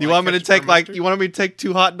there who don't you want me to take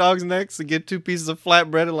 2 hot dogs next and get 2 pieces of flat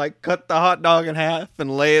bread and like cut the hot dog in half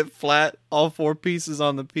and lay it flat, all 4 pieces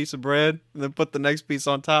on the piece of bread, and then put the next piece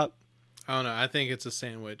on top? I don't know. I think it's a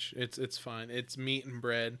sandwich. It's fine. It's meat and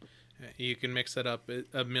bread. You can mix that up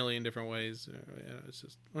a million different ways. It's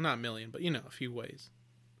just, well, not a million, but a few ways.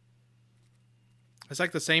 It's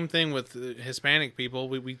like the same thing with Hispanic people.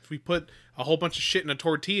 We put a whole bunch of shit in a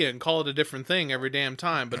tortilla and call it a different thing every damn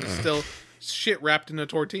time, but it's still shit wrapped in a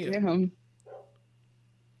tortilla. Yeah.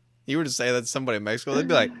 You were to say that to somebody in Mexico, they'd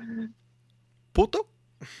be like, puto?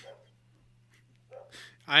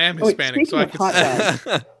 I am Hispanic, so I can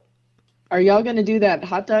say Are y'all gonna do that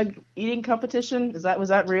hot dog eating competition? Was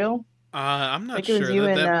that real? I'm I not think sure. it was you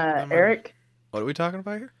and that might- Eric. What are we talking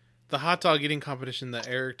about here? The hot dog eating competition that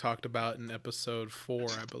Eric talked about in episode 4,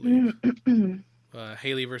 I believe.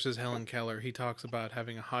 Haley versus Helen Keller. He talks about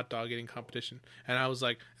having a hot dog eating competition, and I was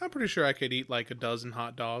like, I'm pretty sure I could eat like a dozen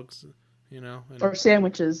hot dogs, and, Or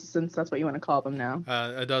sandwiches, since that's what you want to call them now.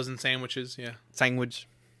 a dozen sandwiches. Yeah, Sandwich.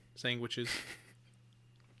 sandwiches.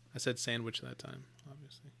 I said sandwich that time,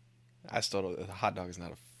 obviously. I still don't. A hot dog is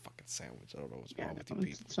not a fucking sandwich. I don't know what's wrong with you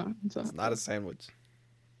people. It's not a sandwich.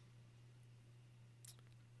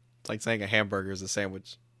 It's like saying a hamburger is a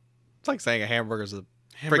sandwich. It's like saying a hamburger is a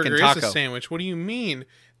Hamburger freaking is taco. a sandwich. What do you mean?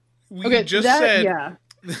 We Okay, just that, said yeah.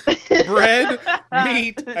 bread,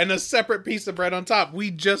 meat, and a separate piece of bread on top.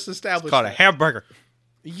 We just established It's called a that. hamburger.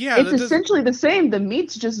 Yeah, It's essentially the same. The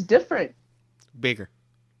meat's just different. Bigger.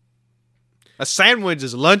 A sandwich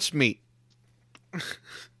is lunch meat.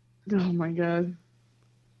 Oh my god.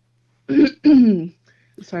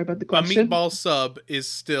 Sorry about the a question. meatball sub is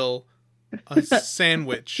still a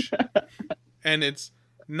sandwich, and it's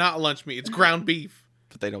not lunch meat. It's ground beef,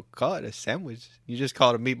 But they don't call it a sandwich. You just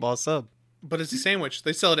call it a meatball sub. but it's a sandwich.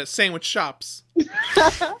 They sell it at sandwich shops.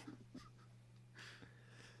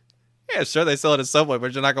 Yeah, sure, they sell it at Subway,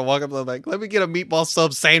 but you're not going to walk up and like, let me get a meatball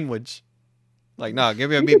sub sandwich. Like, no, give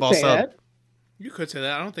me a You could meatball say sub. that. You could say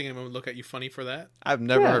that. I don't think anyone would look at you funny for that. I've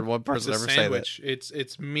never Yeah. heard one It's person a ever say that. sandwich.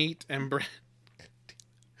 It's meat and bread.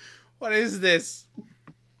 What is this?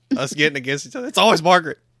 Us getting against each other. It's always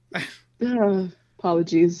Margaret.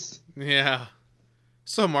 Apologies. Yeah.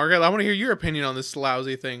 So, Margaret, I want to hear your opinion on this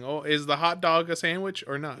lousy thing. Oh, is the hot dog a sandwich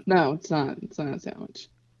or not? No, it's not. It's not a sandwich.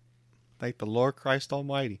 Thank the Lord Christ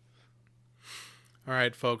Almighty. All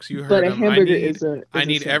right, folks, you heard But a them. hamburger is a I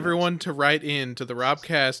need sandwich. everyone to write in to the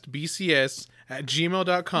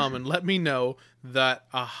robcastbcs@gmail.com and let me know that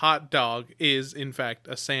a hot dog is, in fact,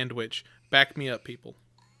 a sandwich. Back me up, people.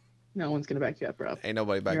 No one's gonna back you up, bro. Ain't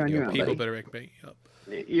nobody You're backing on you your up. own. People buddy. better back me up.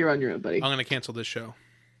 You're on your own, buddy. I'm going to cancel this show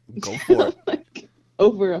Go for it. Like,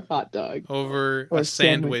 over a hot dog. over Or a a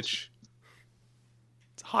sandwich.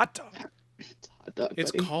 It's a hot dog. It's a hot dog,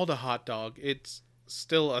 It's buddy. called a hot dog. It's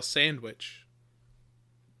still a sandwich.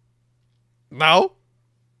 No.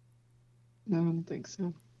 No, I don't think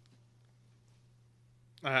so.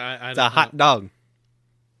 I It's don't a hot dog.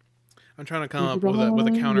 I'm trying to come up with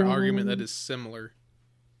a counter argument that is similar.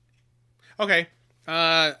 Okay,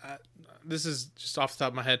 this is just off the top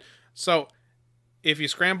of my head. So, if you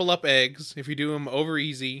scramble up eggs, if you do them over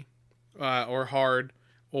easy or hard,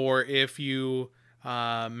 or if you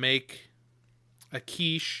make a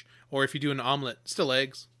quiche, or if you do an omelet, still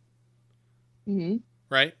eggs, Mm-hmm.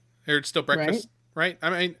 right? Or it's still breakfast, right? I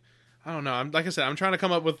mean, I don't know. Like I said, I'm trying to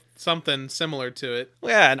come up with something similar to it.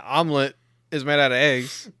 Well, yeah, an omelet is made out of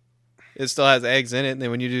eggs. It still has eggs in it, and then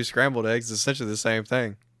when you do scrambled eggs, it's essentially the same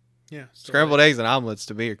thing. Yeah, still Scrambled eggs and omelets,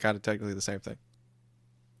 to me, are kind of technically the same thing.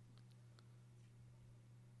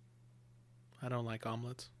 I don't like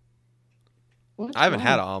omelets. What's I haven't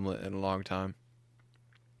had an wrong? omelet in a long time.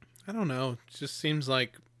 I don't know. It just seems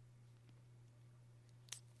like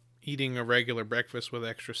eating a regular breakfast with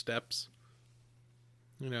extra steps.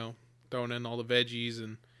 You know, throwing in all the veggies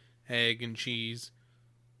and egg and cheese.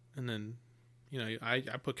 And then, I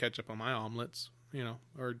put ketchup on my omelets,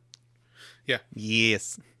 or,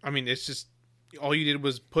 Yes. I mean, it's just, all you did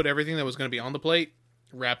was put everything that was going to be on the plate,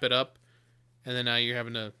 wrap it up, and then now you're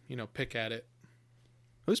having to, pick at it.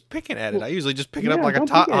 Who's picking at it? I usually just pick it up Yeah, like a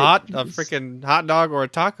don't pick at it. freaking hot dog or a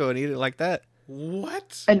taco and eat it like that.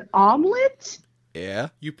 What? An omelet? Yeah.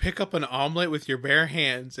 You pick up an omelet with your bare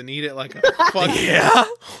hands and eat it like a fucking... Yeah.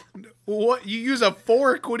 What? You use a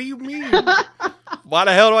fork? What do you mean? Why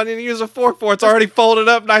the hell do I need to use a fork for? It's already folded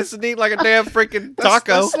up nice and neat like a damn freaking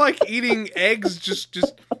taco. That's like eating eggs, just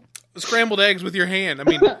scrambled eggs with your hand. I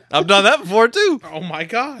mean, I've done that before too. oh my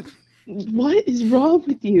god. What is wrong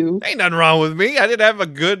with you? Ain't nothing wrong with me. I didn't have a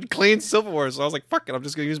good, clean silverware, so I was like, fuck it, I'm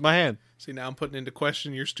just going to use my hand. See, now I'm putting into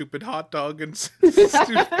question your stupid hot dog and stupid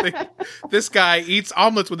thing. This guy eats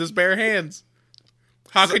omelets with his bare hands.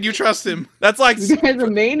 How could you trust him? That's like, You guys are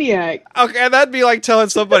a maniac. okay, that'd be like telling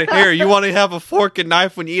somebody, here, you want to have a fork and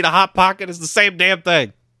knife when you eat a Hot Pocket? It's the same damn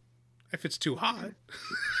thing. If it's too hot.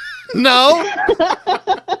 No.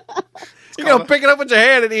 You're going to called pick it up with your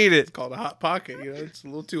hand and eat it. It's called a hot pocket. It's a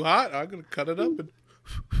little too hot. I'm going to cut it up and...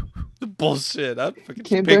 Bullshit. I'd fucking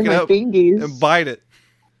Can't pick burn it my up fingies. and bite it.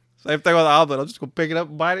 Same thing with the omelet. I'm just going to pick it up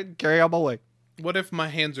and bite it and carry on my way. What if my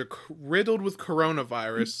hands are riddled with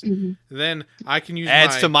coronavirus? Then I can use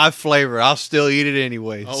Adds to my flavor. I'll still eat it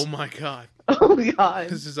anyways. Oh my god. Oh god.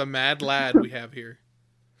 This is a mad lad we have here.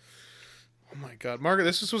 Oh my god, Margaret,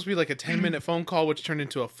 this was supposed to be like a 10-minute phone call, which turned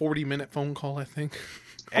into a 40-minute phone call, I think.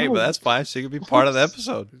 Hey, but that's fine. She could be part of the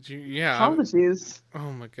episode. Yeah. Apologies.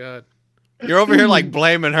 Oh my god. You're over here like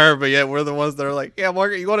blaming her, but yet we're the ones that are like, yeah,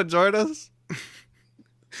 Margaret, you want to join us?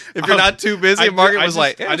 If you're not too busy, Margaret was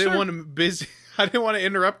like, yeah, I didn't sure. want to busy. I didn't want to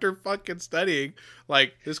interrupt her fucking studying.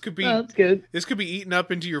 Like this could be. Oh, that's good. This could be eaten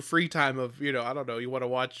up into your free time of, I don't know, you want to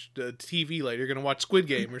watch TV later. You're going to watch Squid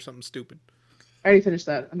Game or something stupid. I already finished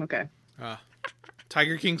that. I'm okay.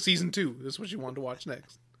 Tiger King Season 2. This is what you wanted to watch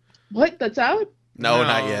next. What? That's out? No,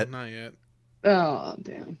 not yet. Not yet. Oh,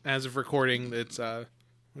 damn. As of recording, it's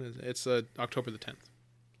what is it? It's October the 10th.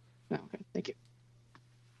 Oh, okay. Thank you.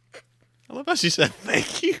 I love how she said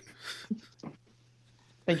thank you.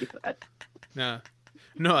 Thank you for that. Nah.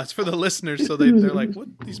 No, it's for the listeners, so they're like, what?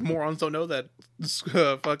 These morons don't know that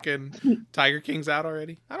fucking Tiger King's out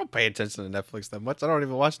already? I don't pay attention to Netflix that much. I don't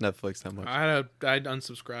even watch Netflix that much. I'd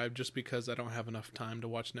unsubscribe just because I don't have enough time to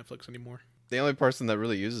watch Netflix anymore. The only person that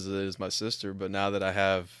really uses it is my sister, but now that I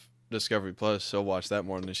have Discovery Plus, she'll watch that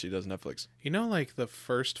more than she does Netflix. You know, like the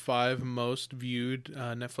first 5 most viewed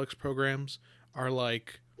Netflix programs are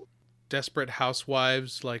like Desperate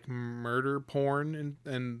Housewives, like murder porn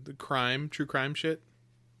and the true crime shit.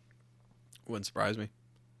 Wouldn't surprise me.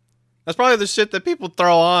 That's probably the shit that people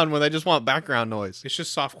throw on when they just want background noise. It's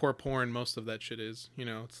just softcore porn. Most of that shit is,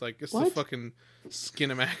 it's like it's What? the fucking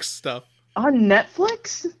Skinamax stuff. On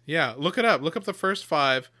Netflix? Yeah, look it up. Look up the first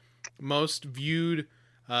 5 most viewed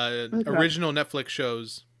original Netflix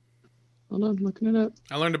shows. Hold on, I'm looking it up.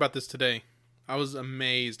 I learned about this today. I was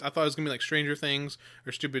amazed. I thought it was gonna be like Stranger Things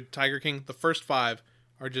or stupid Tiger King. The first 5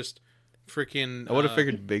 are just freaking. I would have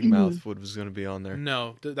figured Big Mouth was going to be on there.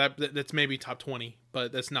 No, that's maybe top 20,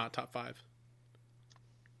 but that's not top 5.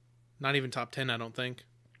 Not even top 10, I don't think.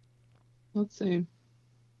 Let's see.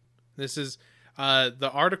 This is the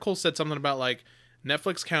article said something about like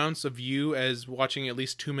Netflix counts a view as watching at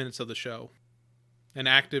least 2 minutes of the show. An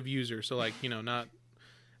active user, so like not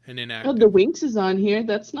an inactive. Oh, the Winx is on here.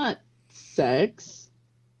 That's not sex.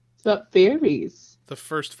 It's about fairies. The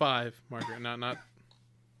first 5, Margaret, not.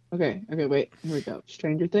 Okay, wait. Here we go.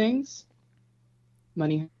 Stranger Things.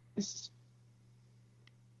 Money Heist.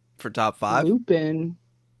 For top 5? Lupin.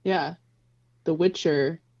 Yeah. The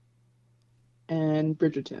Witcher. And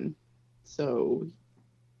Bridgerton. So,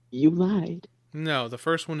 you lied. No, the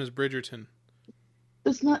first one is Bridgerton.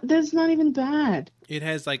 That's not even bad. It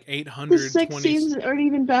has like The 820. sex scenes aren't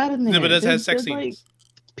even bad in there. No, but it has sex They're like scenes.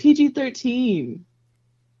 PG-13.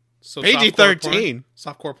 So PG-13.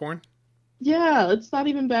 Softcore porn. Yeah, it's not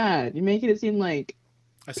even bad. You're making it seem like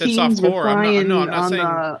I said teens were softcore. I'm flying not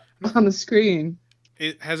saying on the screen.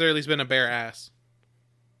 it has there at least been a bare ass.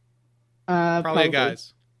 Probably A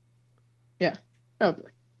guy's. Yeah,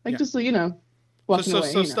 probably. Like Yeah. just walking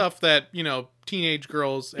away. So stuff that teenage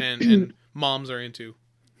girls and moms are into.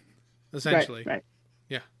 Essentially. Right.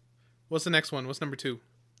 Yeah. What's the next one? What's number 2?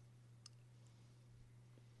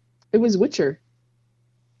 It was Witcher.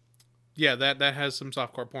 Yeah, that has some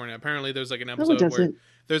softcore porn. Apparently, there's like an No, it episode where doesn't.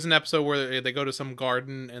 there's an episode where they go to some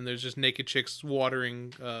garden and there's just naked chicks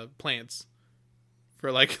watering plants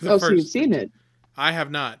for like the Oh, first. so you've seen it. I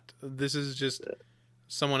have not. This is just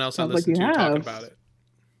someone else I Sounds like listened you to talking have. about it.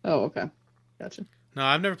 Oh, okay. Gotcha. No,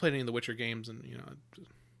 I've never played any of the Witcher games, and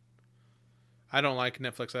I don't like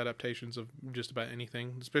Netflix adaptations of just about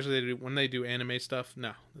anything, especially when they do anime stuff.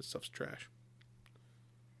 No, this stuff's trash.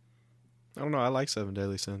 I don't know. I like 7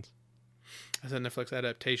 Deadly Sins. I said Netflix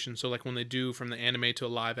adaptation, so like when they do from the anime to a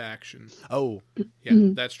live action, Oh. yeah,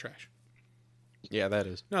 that's trash. Yeah, that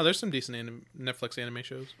is. No, there's some decent Netflix anime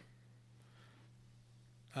shows.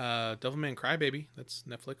 Devilman Crybaby, that's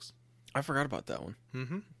Netflix. I forgot about that one.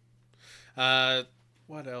 Mm-hmm.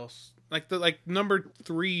 What else? Like number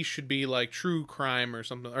 3 should be like True Crime or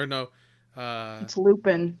something. Or no, It's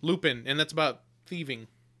Lupin. Lupin, and that's about thieving.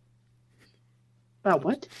 About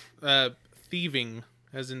what? Thieving,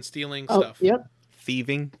 as in stealing Oh, stuff. yep.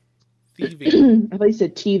 Thieving. Thieving. I thought you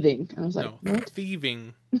said teething. I was like, No, what?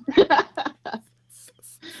 thieving.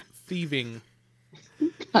 Thieving.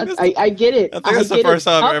 I get it. I think that's the get first it.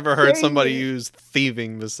 time I've Stop ever heard saying somebody it. use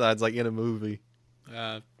thieving besides like in a movie.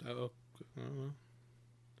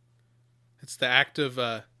 It's the act of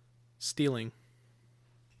stealing.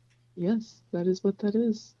 Yes, that is what that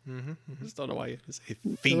is. Mm-hmm. I just don't know why you have to say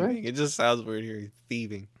thieving. Correct. It just sounds weird hearing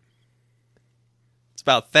thieving. It's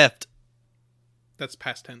about theft. That's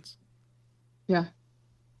past tense. Yeah.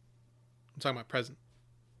 I'm talking about present.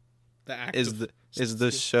 The act Is of the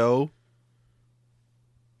stealing. show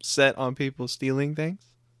set on people stealing things?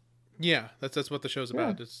 Yeah, that's what the show's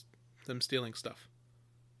about. Yeah. It's them stealing stuff.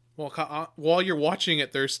 Well, while you're watching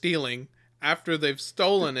it, they're stealing. after they've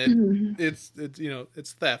stolen it, it's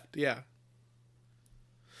it's theft. Yeah.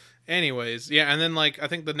 Anyways, yeah, and then like I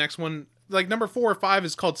think the next one, like number 4 or 5,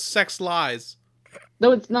 is called Sex Lies.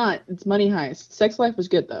 No, it's not. It's Money Heist. Sex Life was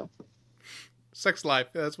good though. Sex Life,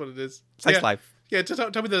 that's what it is. Sex Life. Yeah, tell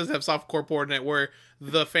me that doesn't have softcore porn in it, where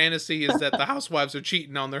the fantasy is that the housewives are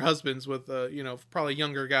cheating on their husbands with, probably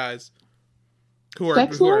younger guys who are.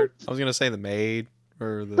 Sex Life? I was gonna say the maid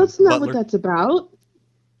or the. That's not butler. what that's about.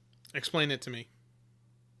 Explain it to me.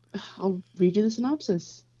 I'll read you the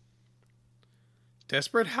synopsis.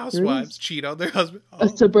 Desperate housewives cheat on their husband. A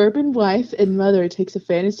suburban wife and mother takes a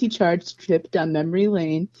fantasy-charged trip down memory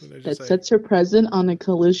lane that sets her present on a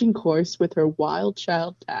collision course with her wild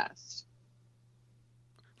child past.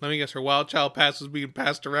 Let me guess, her wild child past was being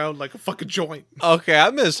passed around like a fucking joint. Okay, I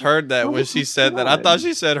misheard that when she said that. I God. thought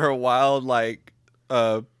she said her wild,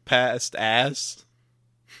 past ass.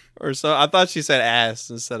 Or so. I thought she said ass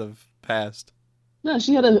instead of past. No,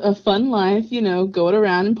 she had a fun life, going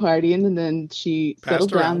around and partying, and then she Passed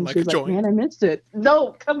settled down around and like she was a like, joint. man, I missed it.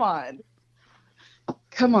 No, come on.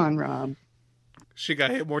 Come on, Rob. She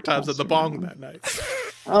got hit more times than the bong that night.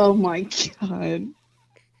 Oh, my God.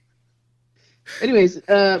 Anyways,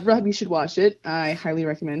 Rob, you should watch it. I highly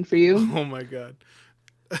recommend for you. Oh my god.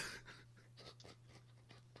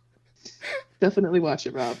 Definitely watch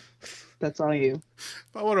it, Rob. That's all you.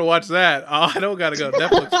 If I want to watch that, I don't got to go to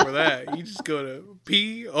Netflix for that. You just go to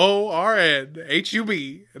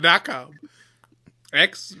PORNHUB.com.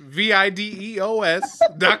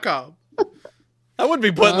 XVIDEOS.com. I wouldn't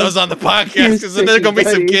be putting those on the podcast because then there's going to be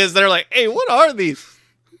some kids that are like, hey, what are these?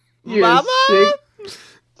 You're Mama? a sick,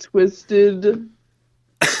 twisted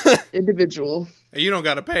individual. And you don't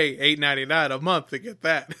got to pay $8.99 a month to get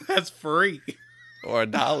that. That's free. Or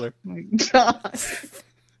 $1. Oh my God.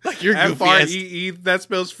 Like you're goofy ass. FREE, that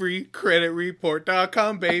spells free.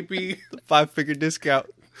 CreditReport.com, baby. 5-figure discount.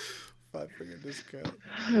 5-figure discount.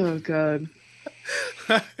 Oh, God.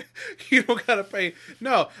 You don't gotta pay.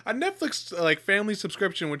 No, a Netflix family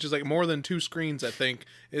subscription, which is like more than 2 screens, I think,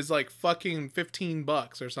 is like fucking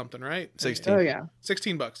 $15 or something, right? 16. Oh, yeah.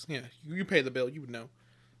 $16. Yeah, you pay the bill. You would know.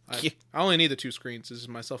 I only need the 2 screens. This is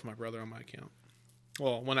myself and my brother on my account.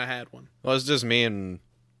 Well, when I had one. Well, it's just me and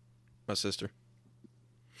my sister.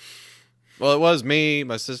 Well, it was me,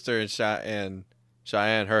 my sister, and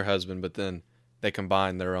Cheyenne, her husband, but then they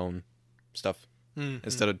combined their own stuff. Mm-hmm.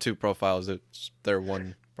 Instead of 2 profiles, it's their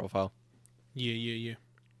one profile. Yeah.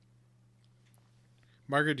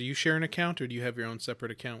 Margaret, do you share an account, or do you have your own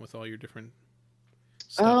separate account with all your different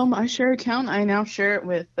stuff? I share an account. I now share it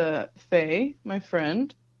with Faye, my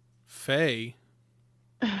friend. Faye?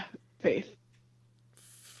 Faith.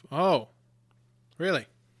 Oh, really?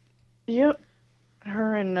 Yep.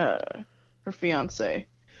 Her and her fiance.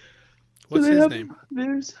 What's his name?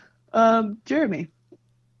 There's Jeremy.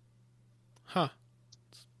 Huh.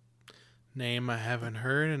 Name I haven't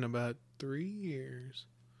heard in about 3 years.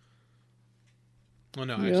 Oh,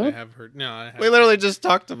 no, actually, I have heard. No, I haven't. We literally just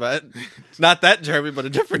talked about it. Not that Jeremy, but a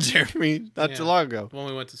different Jeremy not too long ago. The one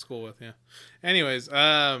we went to school with, yeah. Anyways,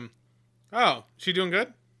 she doing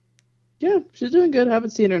good? Yeah, she's doing good. I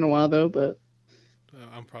haven't seen her in a while, though, but...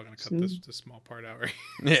 I'm probably going to cut this small part out, right?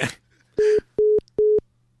 Yeah.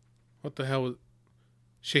 What the hell was...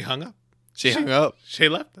 She hung up? She hung up. She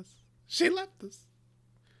left us.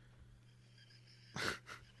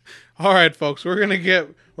 All right, folks, we're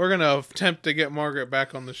gonna attempt to get Margaret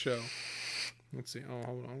back on the show. Let's see. Oh,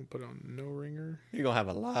 hold on. Put on no ringer. You're going to have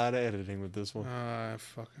a lot of editing with this one. I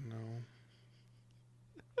fucking know.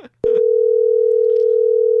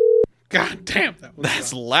 God damn,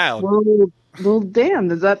 That's loud. Well, damn.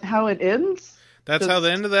 Is that how it ends? That's how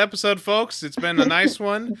the end of the episode, folks. It's been a nice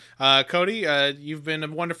one. Cody, you've been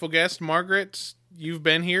a wonderful guest. Margaret, you've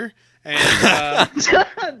been here.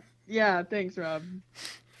 And yeah, thanks, Rob.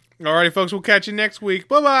 Alrighty, folks, we'll catch you next week.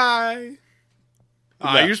 Bye-bye.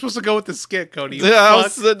 No. You're supposed to go with the skit, Cody. Yeah, I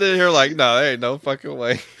was sitting here like, no, there ain't no fucking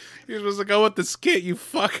way. You're supposed to go with the skit, you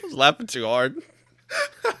fuck. I was laughing too hard.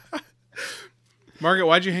 Margaret,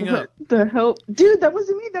 why'd you hang up? What the hell? Dude, that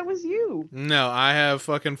wasn't me. That was you. No, I have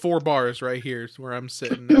fucking 4 bars right here where I'm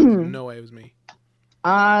sitting. No way it was me.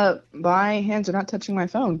 My hands are not touching my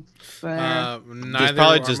phone. Neither It's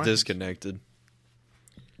probably are just mine. disconnected.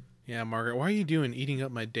 Yeah, Margaret, why are you eating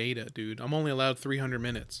up my data, dude? I'm only allowed 300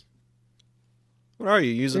 minutes. What are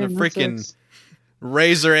you using? Damn, a that freaking sucks.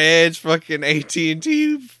 Razor Edge fucking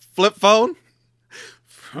AT&T flip phone?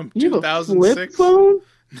 From You have a 2006. flip phone?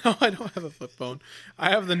 No, I don't have a flip phone.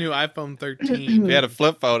 I have the new iPhone 13. If you had a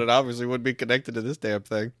flip phone, it obviously wouldn't be connected to this damn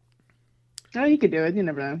thing. Oh, you could do it. You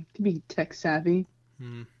never know. You could be tech savvy.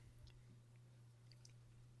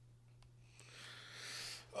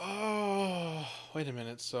 wait a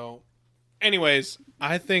minute. So, anyways,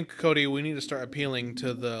 I think, Cody, we need to start appealing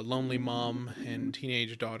to the lonely mom and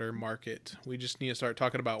teenage daughter market. We just need to start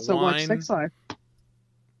talking about So watch wine. Sex Life.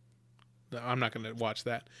 I'm not going to watch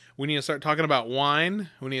that. We need to start talking about wine.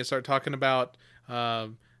 We need to start talking about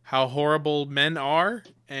how horrible men are.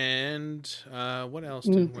 And what else?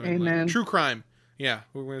 Amen. True crime. Yeah,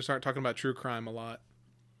 we're going to start talking about true crime a lot.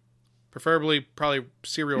 Preferably, probably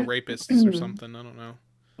serial rapists or something. I don't know.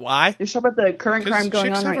 Why? You're sure about the current crime going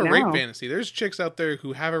chicks on have right a rape now. fantasy. There's chicks out there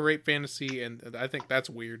who have a rape fantasy, and I think that's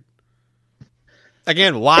weird.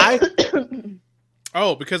 Again, why?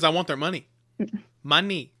 Oh, because I want their money.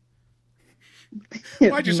 Money.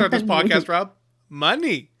 Why'd you start this podcast, Rob?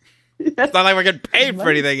 Money. It's not like we're getting paid for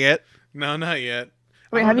anything yet. No, not yet.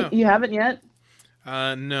 Wait, you haven't yet?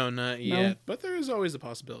 No, not yet. But there is always a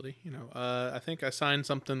possibility. I think I signed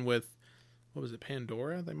something with, what was it,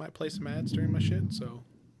 Pandora? They might play some ads during my shit, so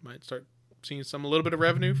might start seeing a little bit of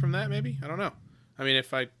revenue from that. Maybe, I don't know. I mean,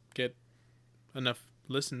 if I get enough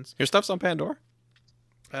listens. Your stuff's on Pandora?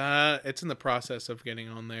 It's in the process of getting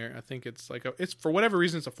on there. I think it's it's for whatever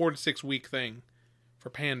reason it's a 4 to 6 week thing for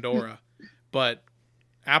Pandora, but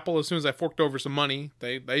Apple, as soon as I forked over some money,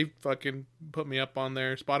 they fucking put me up on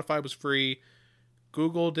there. Spotify was free.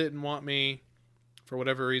 Google didn't want me for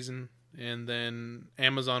whatever reason, and then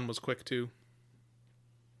Amazon was quick too.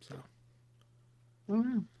 So,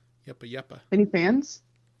 Wow. Yuppa. Any fans?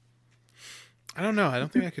 I don't know. I don't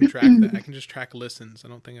think I can track that. I can just track listens. I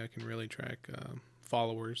don't think I can really track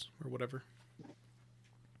followers or whatever.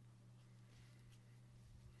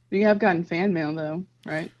 You have gotten fan mail though,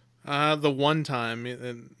 right? The one time,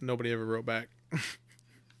 and nobody ever wrote back.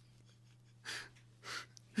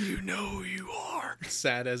 You know who you are.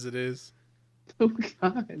 Sad as it is. Oh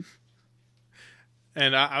God.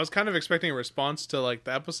 And I was kind of expecting a response to like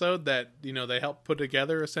the episode that they helped put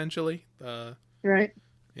together essentially. Right.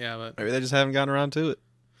 Yeah, but Maybe they just haven't gotten around to it.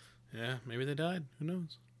 Yeah, maybe they died. Who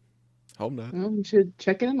knows? Hope not. Well, we should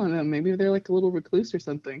check in on them. Maybe they're like a little recluse or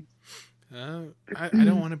something. I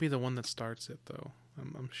don't want to be the one that starts it though.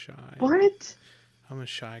 I'm shy. What? I'm a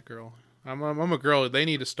shy girl. I'm a girl. They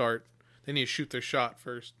need to start. They need to shoot their shot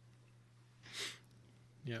first.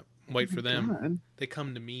 Yep. Wait for them. God. They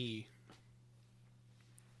come to me.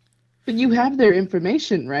 But you have their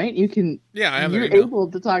information, right? You can. Yeah, I have their You're email.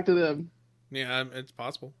 able to talk to them. Yeah, it's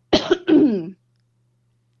possible. And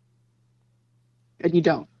you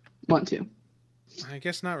don't want to. I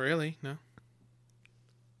guess not really. No.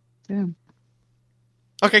 Yeah.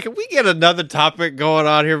 Okay, can we get another topic going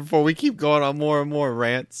on here before we keep going on more and more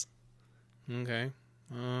rants? Okay.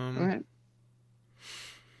 All right.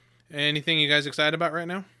 Anything you guys excited about right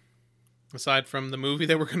now? Aside from the movie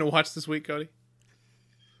that we're going to watch this week, Cody?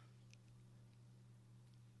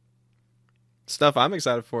 Stuff I'm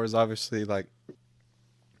excited for is obviously like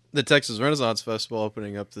the Texas Renaissance Festival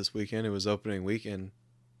opening up this weekend. It was opening weekend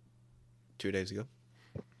 2 days ago.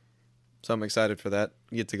 So I'm excited for that.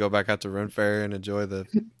 Get to go back out to Run Fair and enjoy the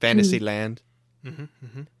fantasy land.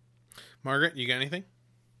 Mm-hmm. Margaret, you got anything?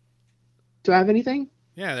 Do I have anything?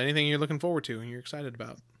 Yeah, anything you're looking forward to and you're excited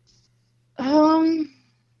about?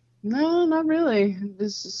 No, not really.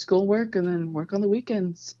 Just schoolwork and then work on the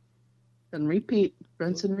weekends. And repeat.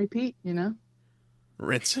 Rinse and repeat,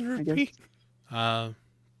 Rinse and repeat.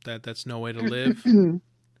 That's no way to live. You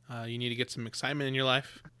need to get some excitement in your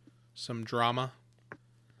life. Some drama.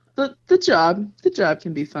 The job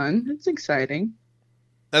can be fun. It's exciting.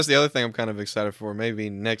 That's the other thing I'm kind of excited for.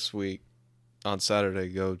 Maybe next week on Saturday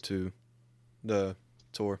go to the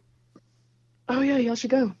tour. Oh yeah, y'all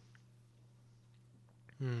should go.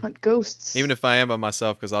 Hunt ghosts. Even if I am by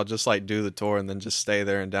myself, because I'll just like do the tour and then just stay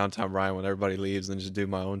there in downtown Bryan when everybody leaves and just do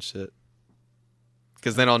my own shit.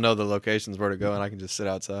 Because then I'll know the locations where to go and I can just sit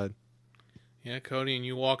outside. Yeah, Cody, and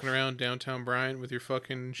you walking around downtown Bryan with your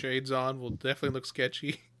fucking shades on will definitely look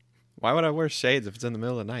sketchy. Why would I wear shades if it's in the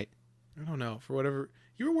middle of the night? I don't know. For whatever.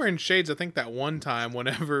 You were wearing shades, I think, that one time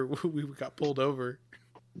whenever we got pulled over.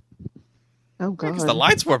 Oh God. Because the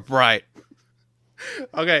lights were bright.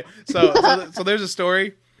 Okay, so there's a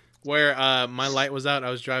story where my light was out.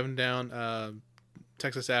 I was driving down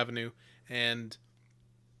Texas Avenue, and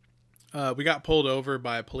we got pulled over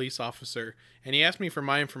by a police officer, and he asked me for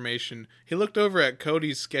my information. He looked over at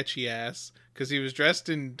Cody's sketchy ass because he was dressed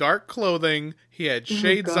in dark clothing. He had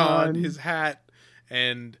shades on, his hat,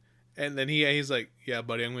 and then he's like, "Yeah,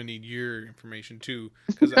 buddy, I'm gonna need your information too."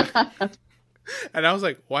 And I was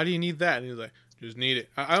like, "Why do you need that?" And he was like, "Just need it."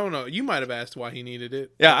 I don't know. You might have asked why he needed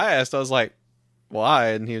it. Yeah, I asked. I was like, why?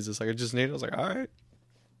 And he was just like, I just need it. I was like, all right.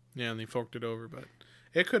 Yeah, and they forked it over. But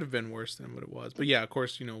It could have been worse than what it was. But yeah, of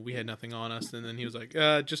course, we had nothing on us. And then he was like,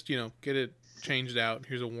 just, get it changed out.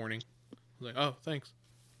 Here's a warning. I was like, oh, thanks.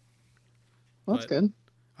 Well, that's good.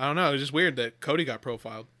 I don't know. It was just weird that Cody got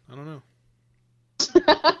profiled. I don't know.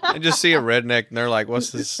 I just see a redneck and they're like,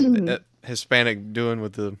 what's this Hispanic doing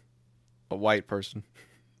with a white person?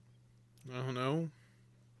 I don't know.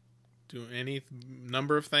 Do any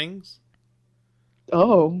number of things.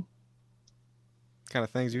 Oh. What kind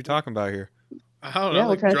of things are you talking about here? I don't know.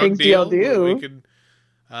 What kind of things do y'all do? We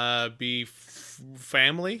could be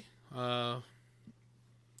family.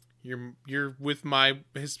 You're with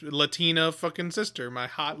his Latina fucking sister, my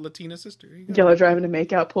hot Latina sister. Y'all are driving to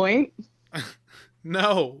Makeout Point?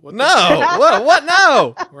 No. What?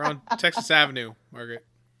 No. We're on Texas Avenue, Margaret.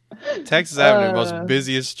 Texas Avenue, most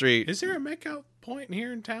busiest street. Is there a Makeout Point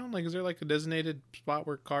here in town? Like, is there like a designated spot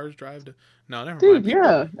where cars drive to? No, never mind. Dude,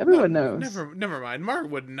 yeah, everyone knows. Never mind.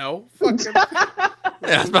 Mark wouldn't know. Fuck him.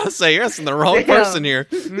 Yeah, I was about to say you're asking the wrong person here.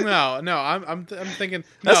 No. I'm thinking.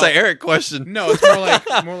 That's an Eric question. No,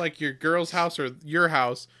 it's more like your girl's house or your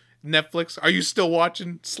house. Netflix. Are you still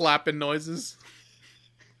watching slapping noises?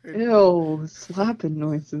 Ew, slapping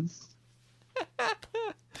noises.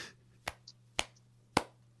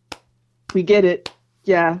 We get it.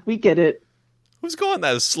 Yeah, we get it. Who's going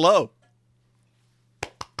that slow?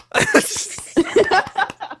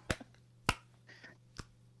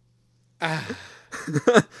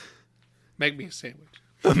 Make me a sandwich.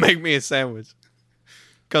 Make me a sandwich.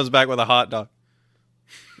 Comes back with a hot dog.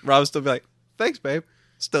 Rob still be like, thanks, babe.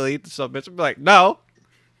 Still eat the sub bitch. I'll be like, no.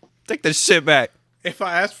 Take this shit back. If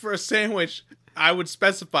I asked for a sandwich, I would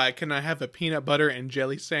specify, can I have a peanut butter and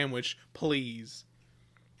jelly sandwich, please?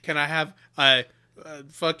 Can I have a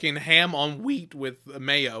fucking ham on wheat with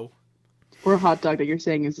mayo? Or a hot dog that you're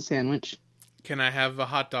saying is a sandwich. Can I have a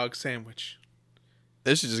hot dog sandwich?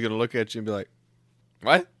 This is just going to look at you and be like,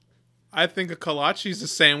 what? I think a kolache's a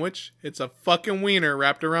sandwich. It's a fucking wiener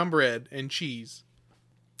wrapped around bread and cheese.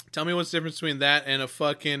 Tell me what's the difference between that and a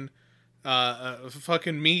fucking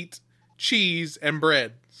meat, cheese, and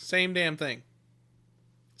bread. Same damn thing.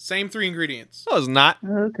 Same 3 ingredients. No, it's not.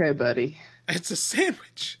 Okay, buddy. It's a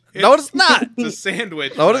sandwich. No, it's not. It's a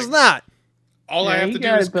sandwich. No, it's not. All I Yeah, have you to do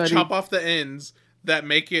got is it, buddy. chop off the ends that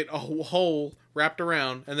make it a whole wrapped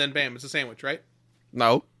around, and then bam, it's a sandwich, right?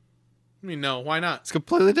 No. I mean, no, why not? It's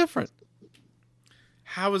completely different.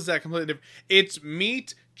 How is that completely different? It's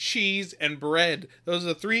meat, cheese, and bread. Those are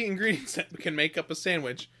the 3 ingredients that can make up a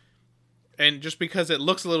sandwich. And just because it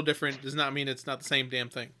looks a little different does not mean it's not the same damn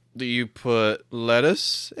thing. Do you put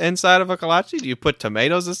lettuce inside of a kolache? Do you put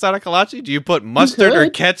tomatoes inside a kolache? Do you put mustard or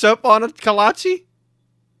ketchup on a kolache?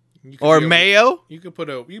 Or mayo? You could be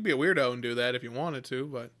a weirdo and do that if you wanted to,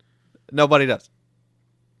 but Nobody does.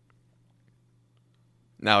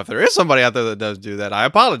 Now, if there is somebody out there that does do that, I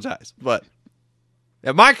apologize. But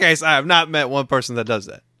in my case, I have not met one person that does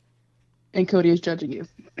that. And Cody is judging you.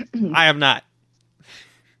 I have not.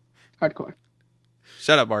 Hardcore.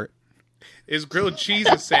 Shut up, Mark. is grilled cheese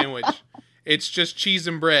a sandwich? It's just cheese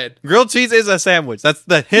and bread. Grilled cheese is a sandwich. That's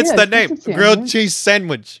the the name. Grilled cheese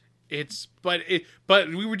sandwich. But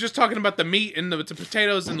we were just talking about the meat and the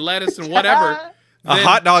potatoes and lettuce and whatever. A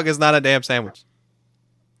hot dog is not a damn sandwich.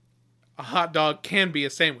 A hot dog can be a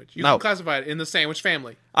sandwich. You No. can classify it in the sandwich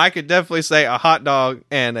family. I could definitely say a hot dog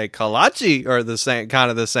and a kolache are the same,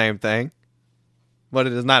 kind of the same thing, but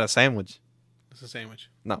it is not a sandwich. It's a sandwich.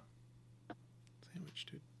 No, Sandwich,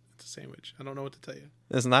 dude. It's a sandwich. I don't know what to tell you.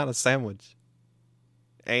 it's not a sandwich.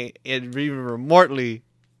 Ain't it even remotely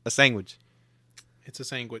a sandwich? It's a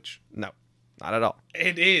sandwich. No, not at all.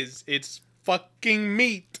 It is. It's fucking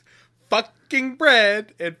meat, fucking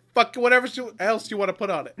bread, and fucking whatever else you want to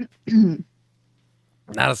put on it.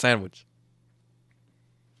 Not a sandwich.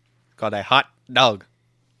 Called a hot dog.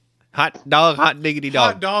 Hot dog, hot diggity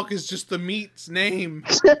dog. Hot dog is just the meat's name.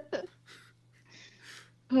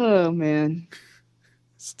 Oh, man.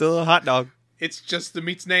 Still a hot dog. It's just the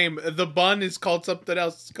meat's name. The bun is called something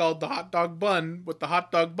else. It's called the hot dog bun with the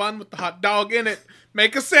hot dog bun with the hot dog in it.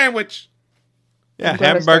 Make a sandwich. Yeah, I'm glad I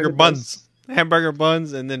hamburger started buns. this. Hamburger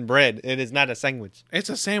buns and then bread. It is not a sandwich. It's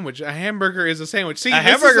a sandwich. A hamburger is a sandwich. See, A this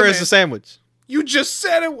hamburger is is a sandwich. You just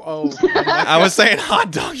said it. Oh, I was saying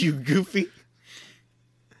hot dog, you goofy.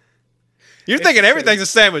 You're It's thinking a everything's a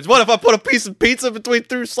sandwich. What if I put a piece of pizza between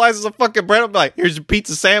 2 slices of fucking bread? I'm like, here's your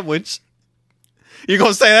pizza sandwich. You're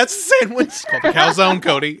going to say that's a sandwich? called a calzone,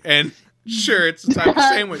 Cody. And sure, it's a type of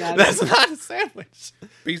sandwich. Got it. That's not a sandwich.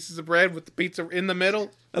 Pieces of bread with the pizza in the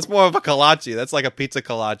middle. That's more of a kolache. That's like a pizza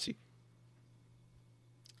kolache.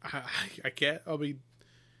 I can't. I mean,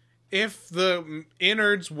 if the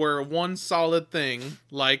innards were one solid thing,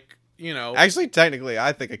 like you know. Actually, technically,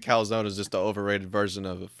 I think a calzone is just the overrated version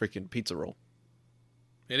of a freaking pizza roll.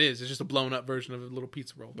 It is. It's just a blown up version of a little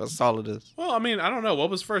pizza roll. That's all it is. Well, I mean, I don't know. What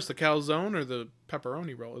was first, the calzone or the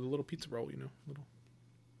pepperoni roll? Or the little pizza roll, you know? Little.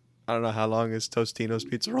 I don't know how long has Tostino's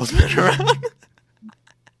pizza rolls been around.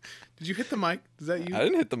 Did you hit the mic? Is that you? I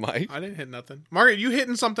didn't hit the mic. I didn't hit nothing. Margaret, you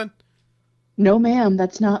hitting something? No, ma'am,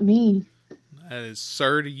 that's not me. That is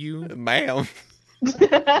sir to you. Ma'am.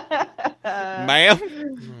 Ma'am.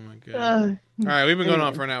 Oh, my God. All right, we've been going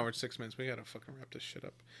on for an hour and 6 minutes. We got to fucking wrap this shit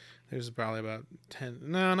up. There's probably about 10.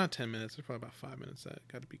 No, not 10 minutes. There's probably about 5 minutes that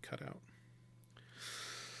got to be cut out.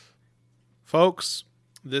 Folks,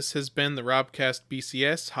 this has been the Robcast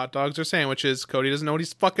BCS. Hot dogs or sandwiches. Cody doesn't know what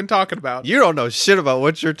he's fucking talking about. You don't know shit about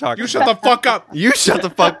what you're talking You about. shut the fuck up. You shut the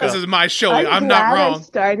fuck up. This is my show. I'm not glad wrong. I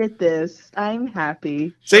started this. I'm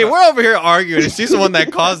happy. See, we're over here arguing, and she's the one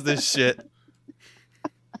that caused this shit.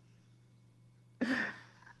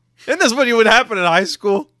 Isn't this what would happen in high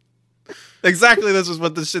school? Exactly, this is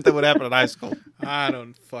what the shit that would happen in high school. I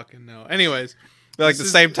don't fucking know. Anyways. They're like the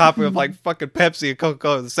same topic of like fucking Pepsi and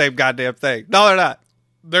Coca-Cola, the same goddamn thing. No, they're not.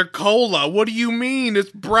 They're cola. What do you mean?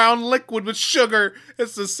 It's brown liquid with sugar.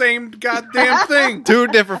 It's the same goddamn thing. Two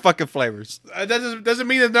different fucking flavors. That doesn't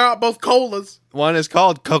mean that they're not both colas. One is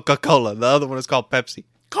called Coca-Cola. The other one is called Pepsi.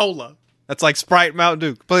 Cola. That's like Sprite and Mountain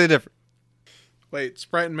Dew. Completely different. Wait,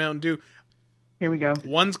 Sprite and Mountain Dew. Here we go.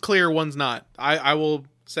 One's clear, one's not. I will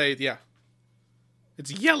say, yeah.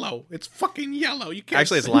 It's yellow. It's fucking yellow. You can't.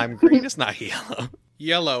 Actually, it's lime green. It's not yellow.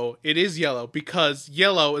 Yellow. It is yellow because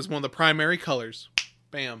yellow is one of the primary colors.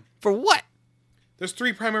 Bam. For what? There's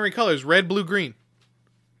 3 primary colors: red, blue, green.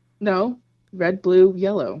 No, red, blue,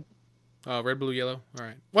 yellow. Oh, red, blue, yellow. All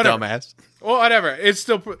right. Whatever. Dumbass. Well, whatever. It's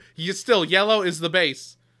still yellow is the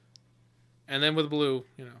base, and then with blue,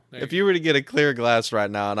 you know. If you were to get a clear glass right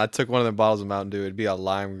now and I took one of the bottles of Mountain Dew, it'd be a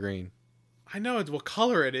lime green. I know it's what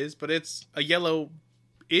color it is, but it's a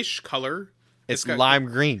yellow-ish color. It's lime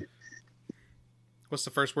green. What's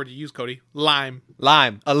the first word you use, Cody? Lime.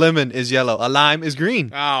 Lime. A lemon is yellow. A lime is green.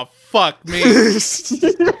 Oh, fuck me.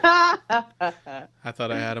 I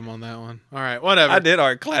thought I had him on that one. All right, whatever. I did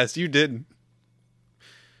art class. You didn't.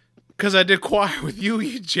 Because I did choir with you,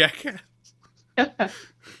 you jackass.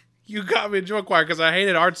 You got me in joint choir because I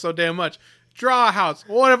hated art so damn much. Draw a house.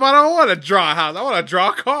 What if I don't want to draw a house? I want to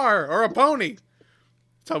draw a car or a pony.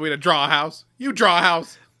 Tell me to draw a house. You draw a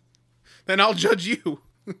house. Then I'll judge you.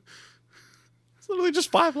 It's literally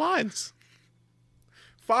just 5 lines.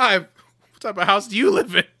 5. What type of house do you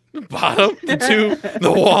live in? The bottom, the 2,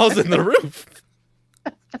 the walls, and the roof.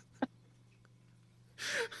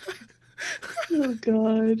 Oh,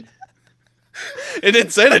 God. It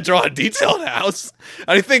didn't say to draw a detailed house.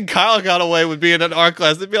 I think Kyle got away with being in art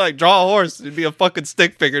class. It'd be like, draw a horse. It'd be a fucking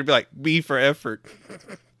stick figure. It'd be like, B for effort.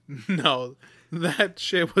 No, that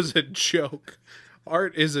shit was a joke.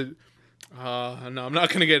 Art is a... no, I'm not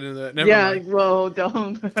going to get into that. Never mind. Well,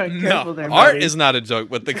 don't. Careful there, Art buddy. is not a joke,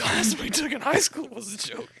 but the class we took in high school was a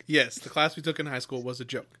joke. Yes, the class we took in high school was a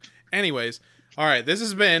joke. Anyways, all right, this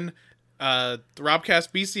has been the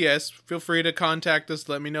Robcast BCS. Feel free to contact us.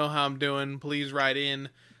 Let me know how I'm doing. Please write in.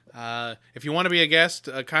 If you want to be a guest,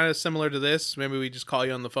 kind of similar to this, maybe we just call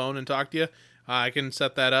you on the phone and talk to you. I can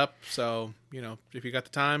set that up. So, if you got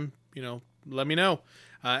the time, let me know.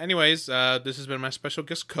 Anyways, this has been my special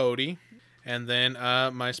guest, Cody. And then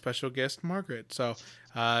my special guest, Margaret. So,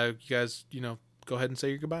 you guys, go ahead and say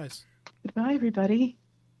your goodbyes. Goodbye, everybody.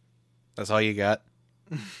 That's all you got?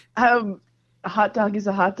 A hot dog is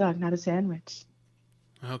a hot dog, not a sandwich.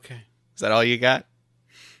 Okay. Is that all you got?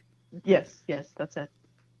 Yes, that's it.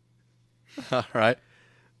 All right.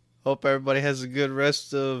 Hope everybody has a good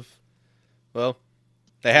rest of,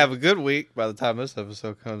 they have a good week by the time this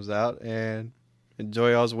episode comes out. And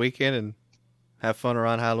enjoy y'all's weekend and have fun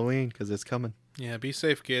around Halloween because it's coming. Yeah, be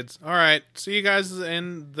safe, kids. All right. See you guys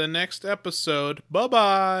in the next episode.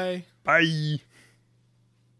 Bye-bye. Bye.